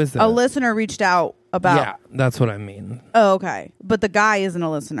 Who is it? A listener reached out about... Yeah, that's what I mean. Oh, okay. But the guy isn't a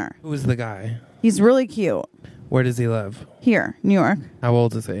listener. Who is the guy? He's really cute. Where does he live? Here, New York. How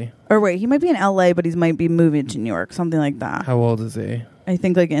old is he? Or wait, he might be in LA, but he might be moving to New York. Something like that. How old is he? I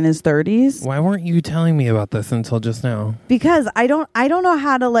think like in his 30s. Why weren't you telling me about this until just now? Because I don't know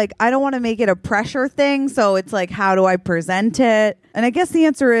how to like, I don't want to make it a pressure thing. So it's like, how do I present it? And I guess the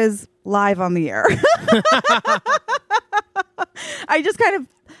answer is live on the air. I just kind of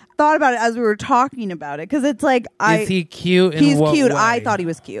thought about it as we were talking about it. Cause it's like, Is he cute? he's what cute. way? I thought he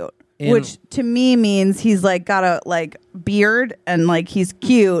was cute. Which to me means he's like got a like beard and like he's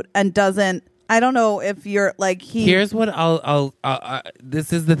cute and doesn't. I don't know if you're like he. Here's what I'll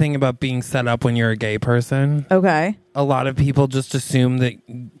this is the thing about being set up when you're a gay person. Okay. A lot of people just assume that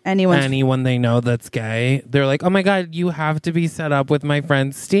anyone they know that's gay, they're like, oh my God, you have to be set up with my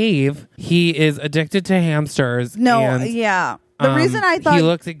friend Steve. He is addicted to hamsters. No, and, yeah. The reason I thought he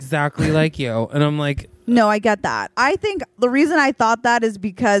looks exactly like you. And I'm like, no, I get that. I think the reason I thought that is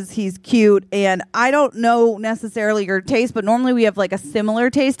because he's cute, and I don't know necessarily your taste, but normally we have like a similar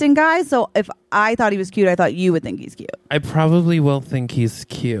taste in guys. So if I thought he was cute, I thought you would think he's cute. I probably will think he's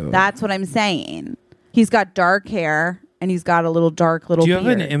cute. That's what I'm saying. He's got dark hair and he's got a little dark little Do you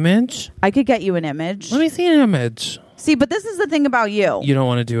beard. have an image? I could get you an image. Let me see an image. See, but this is the thing about you. You don't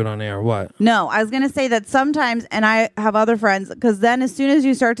want to do it on air. What? No, I was going to say that sometimes, and I have other friends, because then as soon as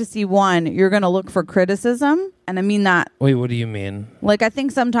you start to see one, you're going to look for criticism. And I mean that. Wait, what do you mean? Like, I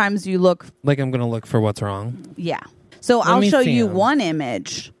think sometimes you look. Like I'm going to look for what's wrong? Yeah. So I'll show you one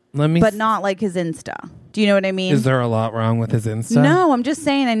image, but not like his Insta. Do you know what I mean? Is there a lot wrong with his Insta? No, I'm just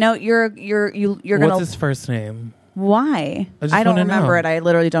saying. I know you're gonna. What's his first name? Why? I don't remember know. it. I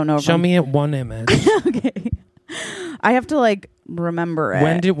literally don't know. Show me one image. Okay. I have to like remember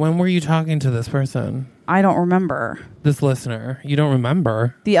it. When were you talking to this person? I don't remember. This listener, you don't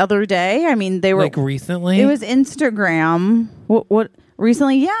remember? The other day. I mean, they were like recently. It was Instagram. What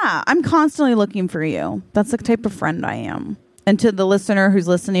recently? Yeah, I'm constantly looking for you. That's the type of friend I am. And to the listener who's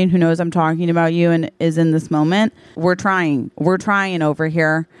listening, who knows I'm talking about you and is in this moment, we're trying over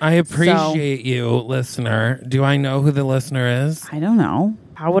here. I appreciate you, listener. Do I know who the listener is? I don't know.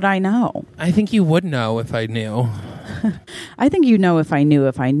 How would I know? I think you would know if I knew. I think you know if I knew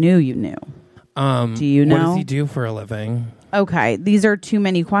you knew. Do you know? What does he do for a living? Okay, these are too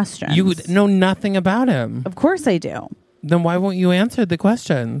many questions. You know nothing about him. Of course I do. Then why won't you answer the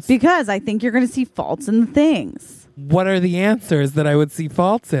questions? Because I think you're going to see faults in the things. What are the answers that I would see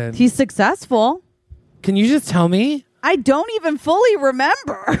faults in? He's successful. Can you just tell me? I don't even fully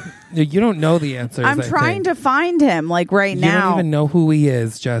remember. You don't know the answers. I'm trying to find him like right now. You don't even know who he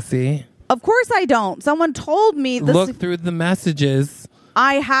is, Jesse. Of course I don't. Someone told me this. Look through the messages.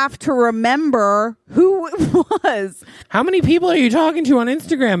 I have to remember who it was. How many people are you talking to on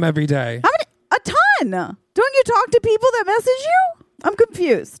Instagram every day? How many? A ton. Don't you talk to people that message you? I'm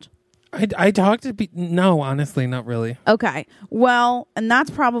confused. I talk to people. No, honestly, not really. Okay. Well, and that's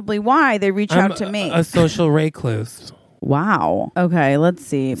probably why they reach out to me. A social recluse. Wow. Okay, let's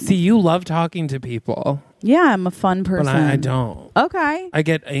see. See, you love talking to people. Yeah, I'm a fun person. But I don't. Okay. I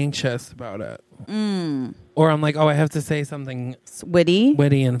get anxious about it. Or I'm like, oh, I have to say something witty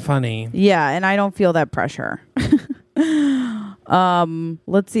and funny. Yeah, and I don't feel that pressure.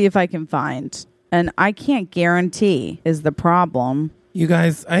 Let's see if I can find. And I can't guarantee is the problem. You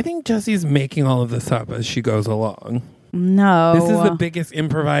guys, I think Jesse's making all of this up as she goes along. No. This is the biggest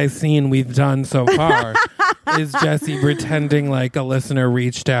improvised scene we've done so far. Is Jesse pretending like a listener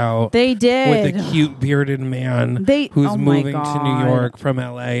reached out. They did. With a cute bearded man who's moving to New York from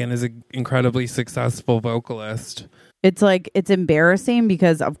LA and is an incredibly successful vocalist. It's like, it's embarrassing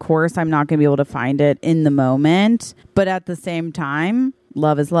because of course I'm not going to be able to find it in the moment. But at the same time,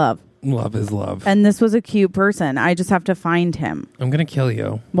 love is love. Love is love. And this was a cute person. I just have to find him. I'm going to kill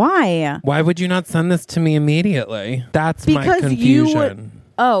you. Why? Why would you not send this to me immediately? That's my confusion.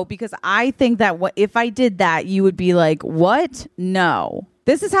 Because I think that if I did that, you would be like, what? No.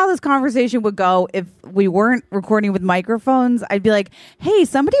 This is how this conversation would go if we weren't recording with microphones. I'd be like, hey,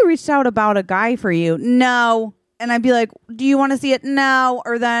 somebody reached out about a guy for you. No. And I'd be like, do you want to see it? No.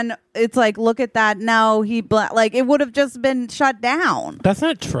 Or then it's like, look at that. No, like it would have just been shut down. That's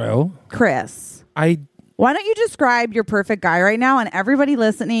not true. Chris. Why don't you describe your perfect guy right now? And everybody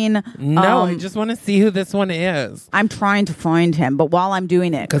listening. No, I just want to see who this one is. I'm trying to find him. But while I'm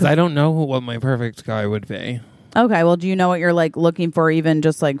doing it. Because I don't know what my perfect guy would be. Okay. Well, do you know what you're like looking for, even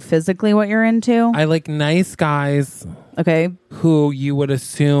just like physically what you're into? I like nice guys. Okay. Who you would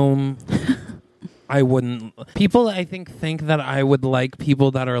assume... I wouldn't. People, I think that I would like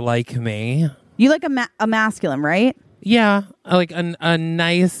people that are like me. You like a masculine, right? Yeah, like a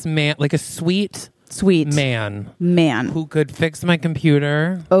nice man, like a sweet man who could fix my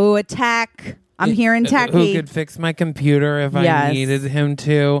computer. Oh, a tech. I'm hearing techie. Who could fix my computer if I needed him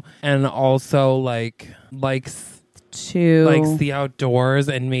to, and also likes the outdoors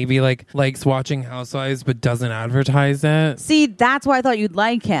and maybe likes watching Housewives but doesn't advertise it. See, that's why I thought you'd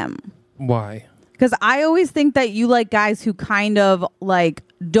like him. Why? Because I always think that you like guys who kind of like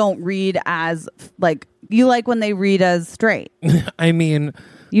don't read as like you like when they read as straight. I mean,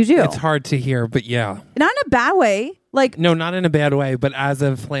 you do. It's hard to hear, but yeah. Not in a bad way. Like no, not in a bad way, but as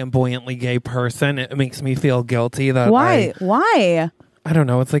a flamboyantly gay person, it makes me feel guilty that Why? I don't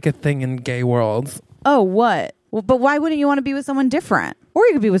know. It's like a thing in gay worlds. Oh, what? Well, but why wouldn't you want to be with someone different? Or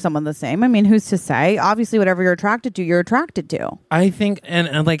you could be with someone the same. I mean, who's to say? Obviously, whatever you're attracted to. I think,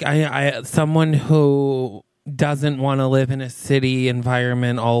 and like I someone who doesn't want to live in a city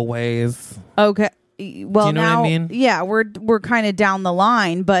environment always. Okay. Well, do you know now, what I mean? Yeah, we're kind of down the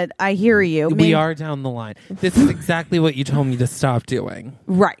line, but I hear you. We are down the line. This is exactly what you told me to stop doing.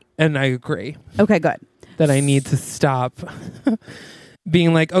 Right. And I agree. Okay, good. That I need to stop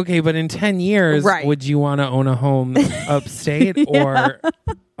being like, okay, but in 10 years, would you want to own a home upstate or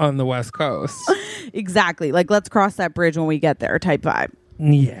on the West Coast. Exactly. Like, let's cross that bridge when we get there type vibe.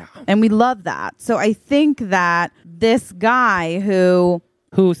 Yeah. And we love that. So I think that this guy who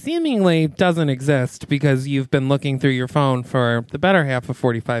seemingly doesn't exist because you've been looking through your phone for the better half of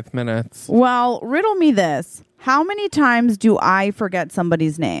 45 minutes. Well, riddle me this. How many times do I forget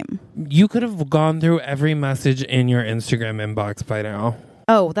somebody's name? You could have gone through every message in your Instagram inbox by now.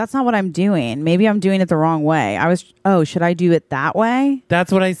 Oh, that's not what I'm doing. Maybe I'm doing it the wrong way. Should I do it that way?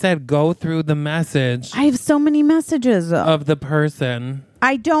 That's what I said. Go through the message. I have so many messages of the person.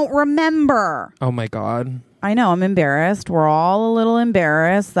 I don't remember. Oh my God. I know, I'm embarrassed. We're all a little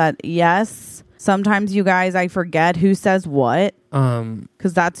embarrassed that, yes, sometimes you guys, I forget who says what.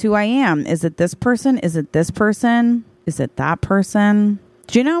 Because that's who I am. Is it this person? Is it this person? Is it that person?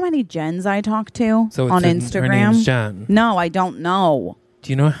 Do you know how many Jens I talk to on Instagram? Her name's Jen. No, I don't know.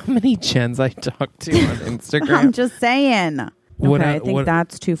 Do you know how many Jens I talk to on Instagram? I'm just saying. I think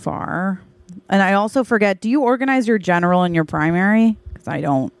that's too far. And I also forget, do you organize your general and your primary? Because I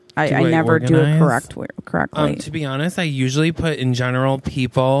don't. I never do it correctly. To be honest, I usually put in general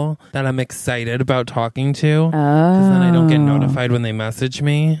people that I'm excited about talking to. Because then I don't get notified when they message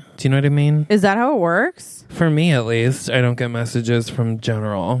me. Do you know what I mean? Is that how it works? For me, at least, I don't get messages from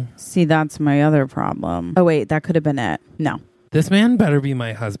general. See, that's my other problem. Oh, wait, that could have been it. No. This man better be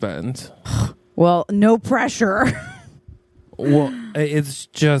my husband. Well, no pressure. Well, it's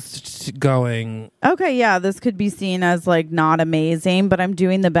just going. Okay, yeah, this could be seen as like not amazing, but I'm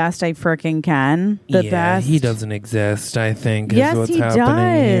doing the best I frickin' can. The best. He doesn't exist, I think, yes, is what's he happening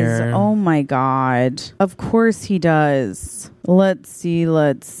does. here. Oh my God. Of course he does. Let's see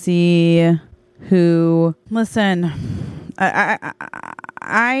who. Listen,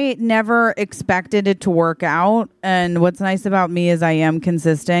 I never expected it to work out, and what's nice about me is I am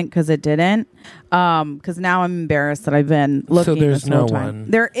consistent because it didn't. Because now I'm embarrassed that I've been looking. So there's this whole no time. one.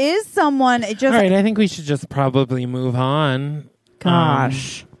 There is someone. It just. All right, I think we should just probably move on.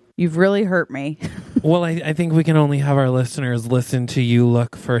 Gosh, you've really hurt me. Well, I think we can only have our listeners listen to you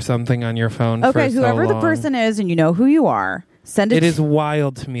look for something on your phone. Okay, for whoever so the person is, and you know who you are, send it. It is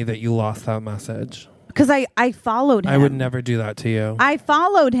wild to me that you lost that message. Because I followed him. I would never do that to you. I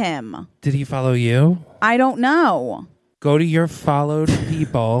followed him. Did he follow you? I don't know. Go to your followed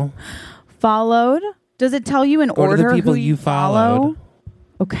people. Followed? Does it tell you in Go order to the people who you followed. follow?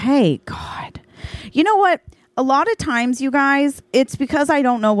 Okay, God. You know what? A lot of times, you guys, it's because I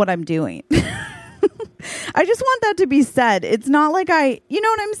don't know what I'm doing. I just want that to be said. It's not like you know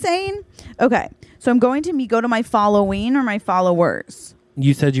what I'm saying? Okay, so I'm going to go to my following or my followers.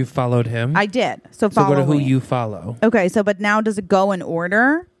 You said you followed him? I did. So go to who you follow. Okay, but now does it go in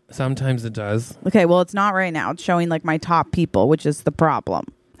order? Sometimes it does. Okay, well, it's not right now. It's showing like my top people, which is the problem.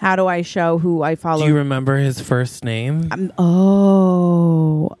 How do I show who I follow? Do you remember his first name?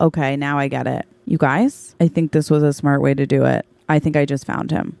 Okay, now I get it. You guys, I think this was a smart way to do it. I think I just found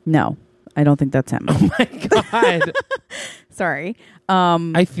him. No, I don't think that's him. Oh my God. Sorry.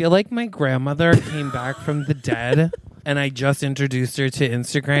 I feel like my grandmother came back from the dead and I just introduced her to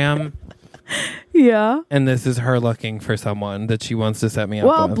Instagram. Yeah. And this is her looking for someone that she wants to set me up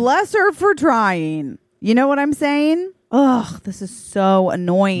Well, with. bless her for trying. You know what I'm saying? Ugh, this is so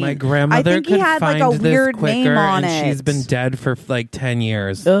annoying. My grandmother I think could he had find like a weird this quicker, name on and it. she's been dead for like 10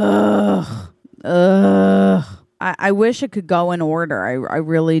 years. Ugh. I wish it could go in order. I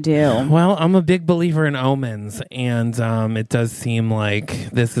really do. Well, I'm a big believer in omens, and it does seem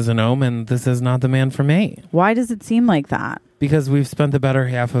like this is an omen. This is not the man for me. Why does it seem like that? Because we've spent the better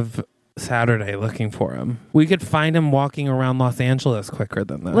half of Saturday looking for him. We could find him walking around Los Angeles quicker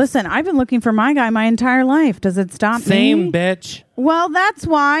than this. Listen, I've been looking for my guy my entire life. Does it stop me? Same, bitch. Well, that's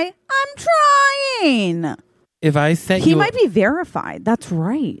why I'm trying. If I set He might be verified. That's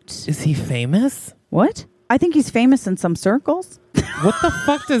right. Is he famous? What? I think he's famous in some circles. What the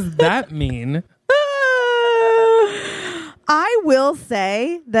fuck does that mean? I will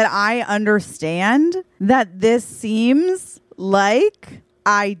say that I understand that this seems like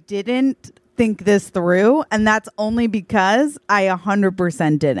I didn't think this through, and that's only because I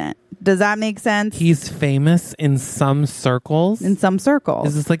 100% didn't. Does that make sense? He's famous in some circles? In some circles.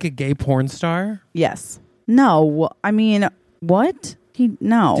 Is this like a gay porn star? Yes. No. I mean, what?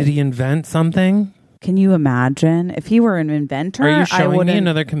 No. Did he invent something? Can you imagine if he were an inventor? Are you showing me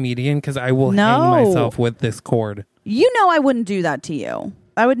another comedian? Because I will hang myself with this cord. You know I wouldn't do that to you.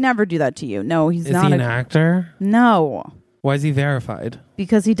 I would never do that to you. No, he's not. Is he an actor? No. Why is he verified?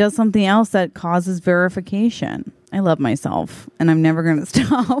 Because he does something else that causes verification. I love myself, and I'm never going to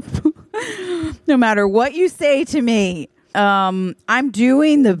stop. No matter what you say to me, I'm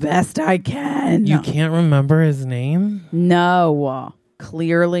doing the best I can. You can't remember his name? No.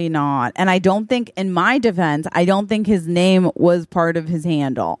 clearly not. And I don't think, in my defense, I don't think his name was part of his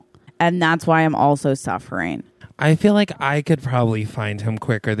handle. And that's why I'm also suffering. I feel like I could probably find him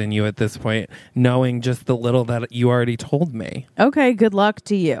quicker than you at this point, knowing just the little that you already told me. Okay, good luck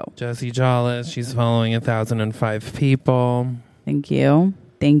to you. Jessie Jollis, she's following 1,005 people. Thank you.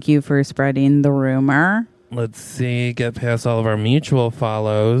 Thank you for spreading the rumor. Let's see, get past all of our mutual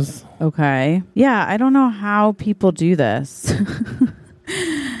follows. Okay. Yeah, I don't know how people do this.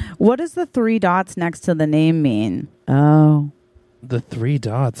 What does the 3 dots next to the name mean? Oh. The 3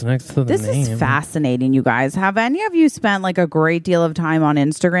 dots next to the This name. is fascinating, you guys. Have any of you spent like a great deal of time on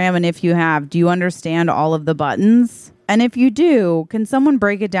Instagram? And if you have, do you understand all of the buttons? And if you do, can someone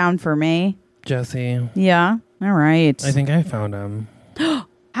break it down for me? Jesse. Yeah. All right. I think I found him.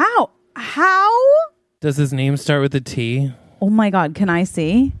 How? Does his name start with a T? Oh my God. Can I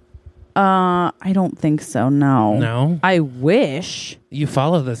see? I don't think so. No. No? I wish. You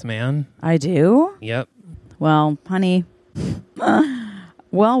follow this man. I do? Yep. Well, honey.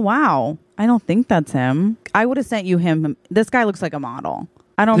 Well, wow. I don't think that's him. I would have sent you him. This guy looks like a model.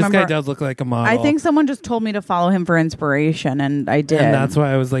 I don't remember. This guy does look like a model. I think someone just told me to follow him for inspiration, and I did. And that's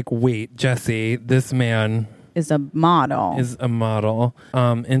why I was like, wait, Jesse, this man is a model.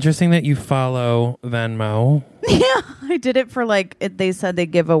 Interesting that you follow Venmo. Yeah, I did it for they said they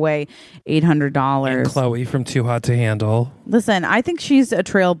give away $800. And Chloe from Too Hot to Handle. Listen, I think she's a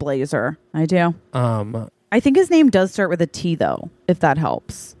trailblazer. I do. I think his name does start with a T, though, if that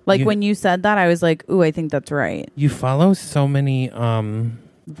helps. When you said that, I was like, ooh, I think that's right. You follow so many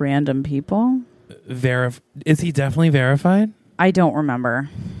random people. Is he definitely verified? I don't remember.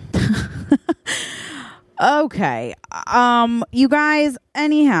 Okay. You guys,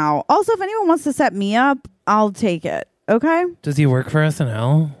 anyhow. Also, if anyone wants to set me up, I'll take it. Okay? Does he work for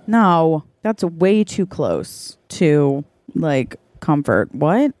SNL? No. That's way too close to comfort.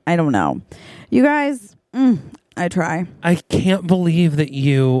 What? I don't know. You guys, I try. I can't believe that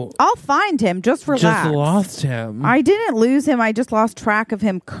you I'll find him. Just relax. just lost him. I didn't lose him. I just lost track of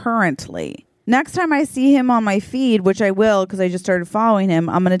him currently. Next time I see him on my feed, which I will because I just started following him,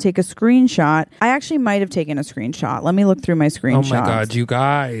 I'm going to take a screenshot. I actually might have taken a screenshot. Let me look through my screenshots. Oh my God, you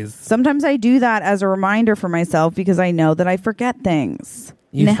guys. Sometimes I do that as a reminder for myself because I know that I forget things.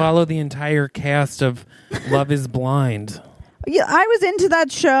 You follow the entire cast of Love is Blind. Yeah, I was into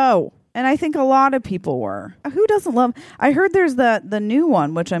that show. And I think a lot of people were. Who doesn't love? I heard there's the new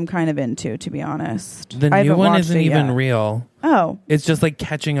one, which I'm kind of into, to be honest. The new one isn't even real. Oh. It's just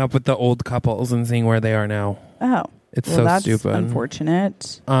catching up with the old couples and seeing where they are now. Oh. It's so that's stupid.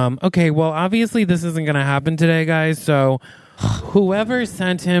 Unfortunate. Okay, well, obviously this isn't going to happen today, guys. So whoever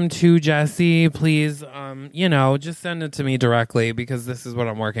sent him to Jesse, please, just send it to me directly because this is what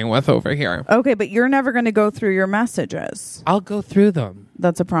I'm working with over here. Okay, but you're never going to go through your messages. I'll go through them.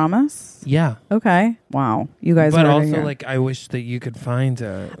 That's a promise? Yeah. Okay. Wow. You guys But are also, here. I wish that you could find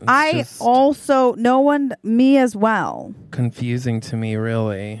it. Me as well. Confusing to me,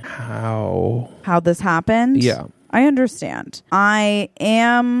 really. How this happened? Yeah. I understand. I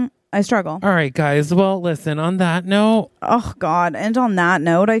struggle. All right, guys. Well, listen, on that note. Oh, God. And on that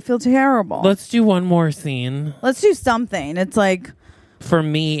note, I feel terrible. Let's do one more scene. Let's do something. It's for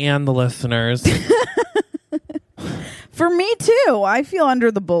me and the listeners. For me, too. I feel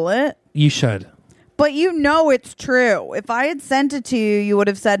under the bullet. You should. But it's true. If I had sent it to you, you would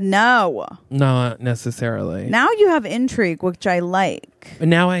have said no. Not necessarily. Now you have intrigue, which I like.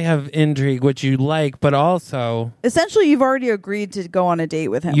 Now I have intrigue, which you like, but also... Essentially, you've already agreed to go on a date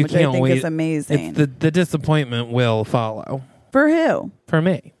with him, which I think is amazing. The disappointment will follow. For who? For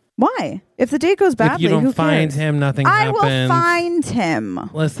me. Why? If the date goes badly, if you don't who find cares? him, nothing happens. I will find him.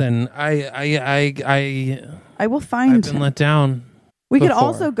 Listen, I will find him. I've been let down. We could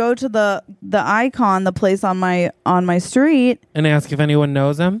also go to the icon, the place on my street, and ask if anyone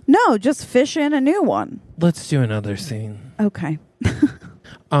knows him. No, just fish in a new one. Let's do another scene. Okay.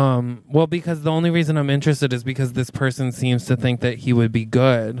 Well, because the only reason I'm interested is because this person seems to think that he would be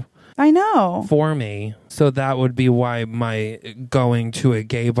good. I know. For me. So that would be why my going to a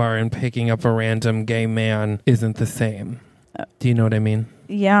gay bar and picking up a random gay man isn't the same. Do you know what I mean?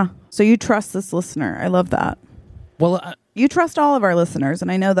 Yeah. So you trust this listener. I love that. Well, you trust all of our listeners,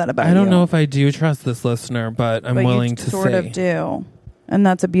 and I know that about you. I don't know if I do trust this listener, but I'm willing to say. Sort of do. And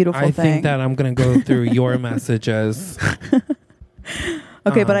that's a beautiful thing. I think that I'm going to go through your messages.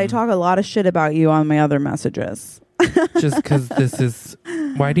 Okay, but I talk a lot of shit about you on my other messages. Just because this is...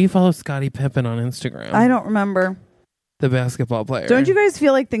 Why do you follow Scottie Pippen on Instagram? I don't remember. The basketball player. Don't you guys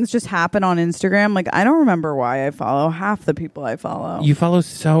feel like things just happen on Instagram? I don't remember why I follow half the people I follow. You follow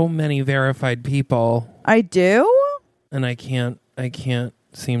so many verified people. I do? And I can't I can't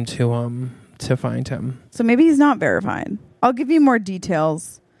seem to find him. So maybe he's not verified. I'll give you more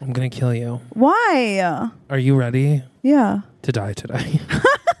details. I'm gonna kill you. Why? Are you ready? Yeah. To die today.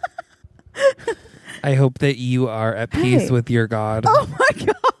 I hope that you are at peace with your God. Oh my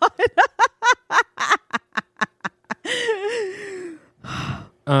God.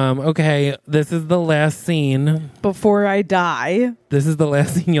 Okay, this is the last scene. Before I die. This is the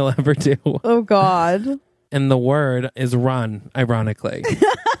last scene you'll ever do. Oh God. And the word is run, ironically.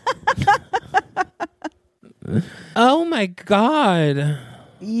 Oh my God.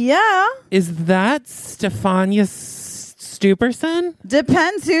 Yeah. Is that Stefania Stuperson?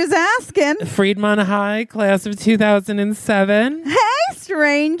 Depends who's asking. Friedman High, class of 2007. Hey,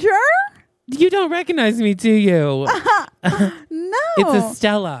 stranger. You don't recognize me, do you? No. It's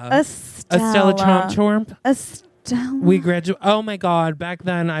Estella. Estella Chomp. Estella. We graduated. Oh my God. Back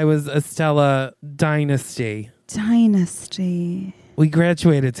then I was Estella Dynasty. We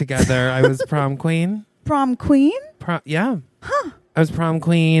graduated together. I was prom queen. Prom queen? Yeah. Huh. I was prom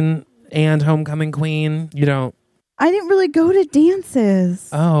queen and homecoming queen. You don't. I didn't really go to dances.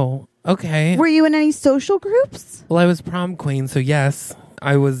 Oh, okay. Were you in any social groups? Well, I was prom queen, so yes,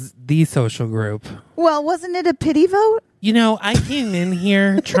 I was the social group. Well, wasn't it a pity vote? You know, I came in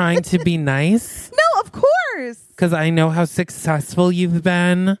here trying to be nice. No, of course. Because I know how successful you've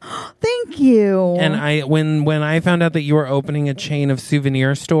been. Thank you. And when I found out that you were opening a chain of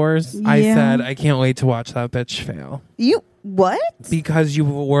souvenir stores, I said, I can't wait to watch that bitch fail. You, what? Because you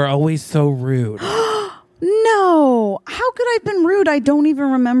were always so rude. No. How could I have been rude? I don't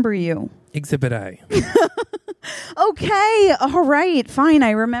even remember you. Exhibit A. Okay. All right. Fine. I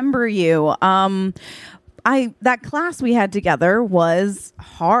remember you. That class we had together was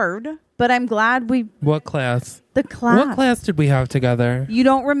hard, but I'm glad What class? The class. What class did we have together? You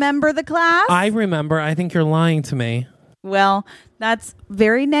don't remember the class? I remember. I think you're lying to me. Well, that's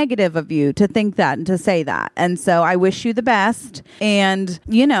very negative of you to think that and to say that. And so I wish you the best. And,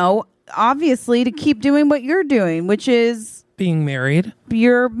 obviously to keep doing what you're doing, which is being married.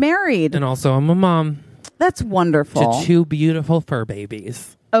 You're married. And also I'm a mom. That's wonderful. To 2 beautiful fur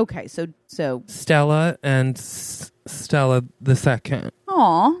babies. Okay, so Stella and Stella the second.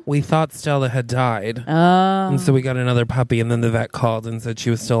 Aw. We thought Stella had died. And so we got another puppy, and then the vet called and said she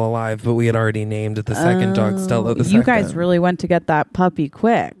was still alive, but we had already named the second dog Stella the second. You guys really went to get that puppy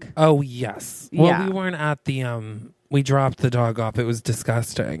quick. Oh, yes. Well, we weren't at the we dropped the dog off. It was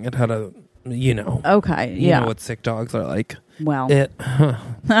disgusting. It had a Okay, you know what sick dogs are like. Well.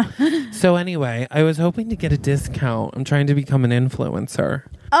 So anyway, I was hoping to get a discount. I'm trying to become an influencer.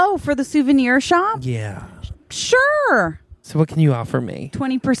 Oh, for the souvenir shop? Yeah. Sure. So what can you offer me?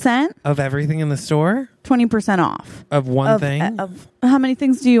 20%? Of everything in the store? 20% off. Of one thing? Of how many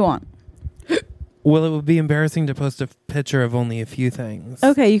things do you want? Well, it would be embarrassing to post a picture of only a few things.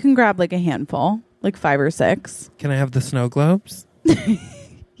 Okay, you can grab like a handful, like 5 or 6. Can I have the snow globes?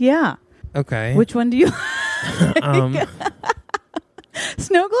 Yeah. Okay. Which one do you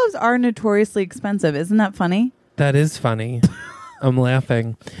Snow globes are notoriously expensive. Isn't that funny? That is funny. I'm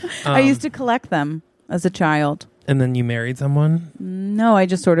laughing. I used to collect them as a child. And then you married someone? No, I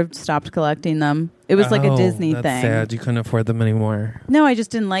just sort of stopped collecting them. It was like a Disney that's thing. Sad. You couldn't afford them anymore. No, I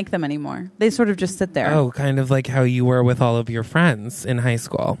just didn't like them anymore. They sort of just sit there. Oh, kind of like how you were with all of your friends in high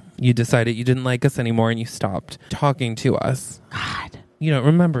school. You decided you didn't like us anymore and you stopped talking to us. God. You don't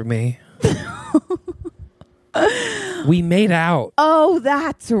remember me. We made out. Oh,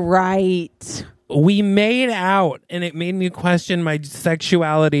 that's right. We made out, and it made me question my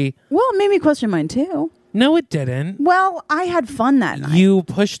sexuality. Well, it made me question mine too. No, it didn't. Well, I had fun that night. You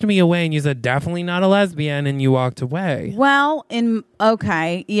pushed me away and you said, definitely not a lesbian, and you walked away. Well,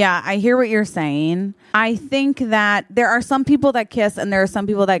 okay. Yeah, I hear what you're saying. I think that there are some people that kiss and there are some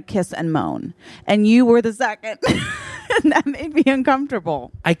people that kiss and moan. And you were the second. And that made me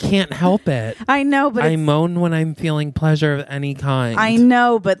uncomfortable. I can't help it. I know, but I moan when I'm feeling pleasure of any kind. I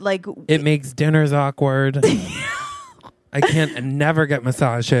know, but like... It makes dinners awkward. I can't never get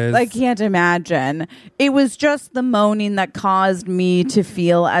massages. I can't imagine. It was just the moaning that caused me to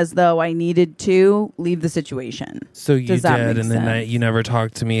feel as though I needed to leave the situation. So you did, and then you never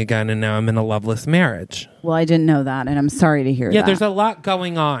talked to me again, and now I'm in a loveless marriage. Well, I didn't know that, and I'm sorry to hear that. Yeah, there's a lot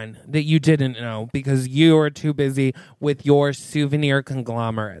going on that you didn't know because you are too busy with your souvenir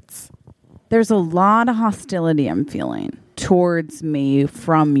conglomerates. There's a lot of hostility I'm feeling towards me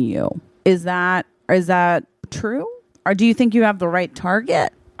from you. Is that true? Or do you think you have the right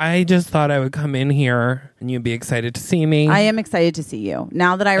target? I just thought I would come in here and you'd be excited to see me. I am excited to see you.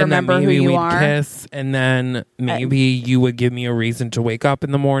 Now that I remember who you are. Maybe we'd kiss, and then maybe you would give me a reason to wake up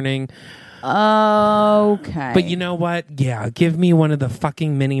in the morning. Okay. But you know what? Yeah, give me one of the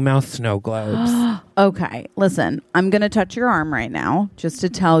fucking Minnie Mouse snow globes. Okay, listen, I'm going to touch your arm right now just to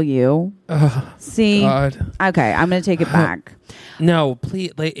tell you. See? God. Okay, I'm going to take it back. No,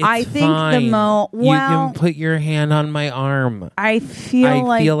 please. Like, it's I think fine. well, you can put your hand on my arm. I feel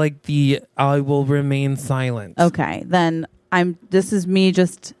like I will remain silent. Okay, then this is me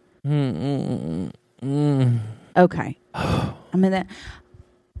just Okay.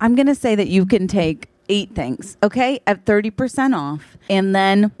 I'm gonna say that you can take 8 things, okay, at 30% off, and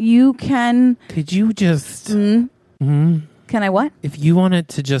then you can. Could you just? Can I what? If you wanted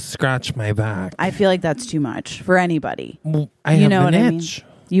to just scratch my back, I feel like that's too much for anybody. Well, I have an itch. I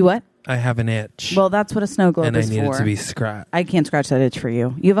mean? You what? I have an itch. Well, that's what a snow globe and is I need for. it to be scratched. I can't scratch that itch for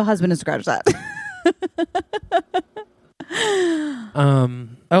you. You have a husband to scratch that.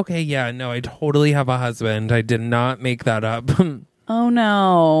 Okay, yeah, no, I totally have a husband. I did not make that up. Oh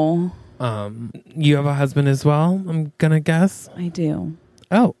no. You have a husband as well, I'm gonna guess? I do.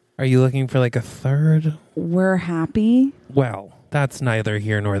 Oh, are you looking for like a third? We're happy. Well, that's neither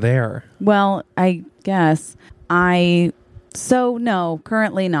here nor there. Well, I guess so no,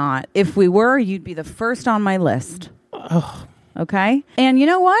 currently not. If we were, you'd be the first on my list. Oh. Okay? And you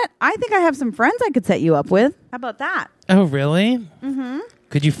know what? I think I have some friends I could set you up with. How about that? Oh, really? Mm-hmm.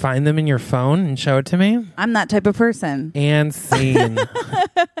 Could you find them in your phone and show it to me? I'm that type of person. And scene.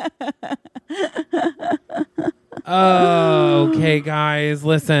 Okay, guys,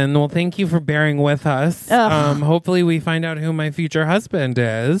 listen. Well, thank you for bearing with us. Hopefully we find out who my future husband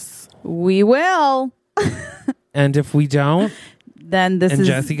is. We will. And if we don't, then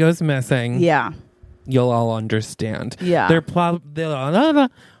Jesse goes missing. Yeah. You'll all understand. Yeah. They'll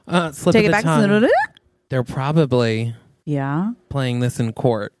slip Take of it back. the tongue. They're probably playing this in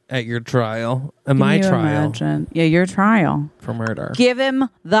court at your trial. My trial. Imagine? Yeah, your trial. For murder. Give him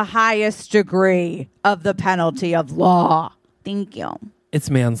the highest degree of the penalty of law. Thank you. It's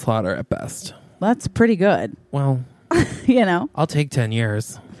manslaughter at best. That's pretty good. Well, you know. I'll take 10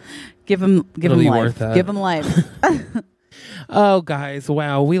 years. Give him life. Worth it. Give him life. Oh, guys,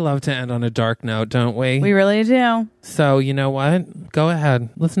 wow, we love to end on a dark note, don't we? We really do. So, you know what? Go ahead.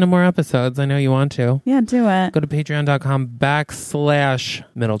 Listen to more episodes. I know you want to. Yeah, do it. Go to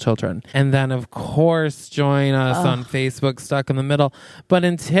patreon.com/middle children. And then, of course, join us on Facebook, Stuck in the Middle. But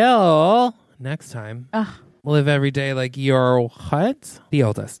until next time, live every day like you're what? The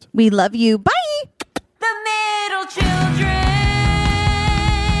oldest. We love you. Bye. The middle children.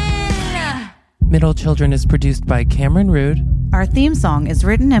 Middle Children is produced by Cameron Rood. Our theme song is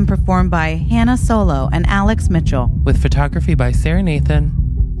written and performed by Hannah Solo and Alex Mitchell, with photography by Sarah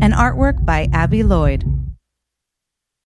Nathan and artwork by Abby Lloyd.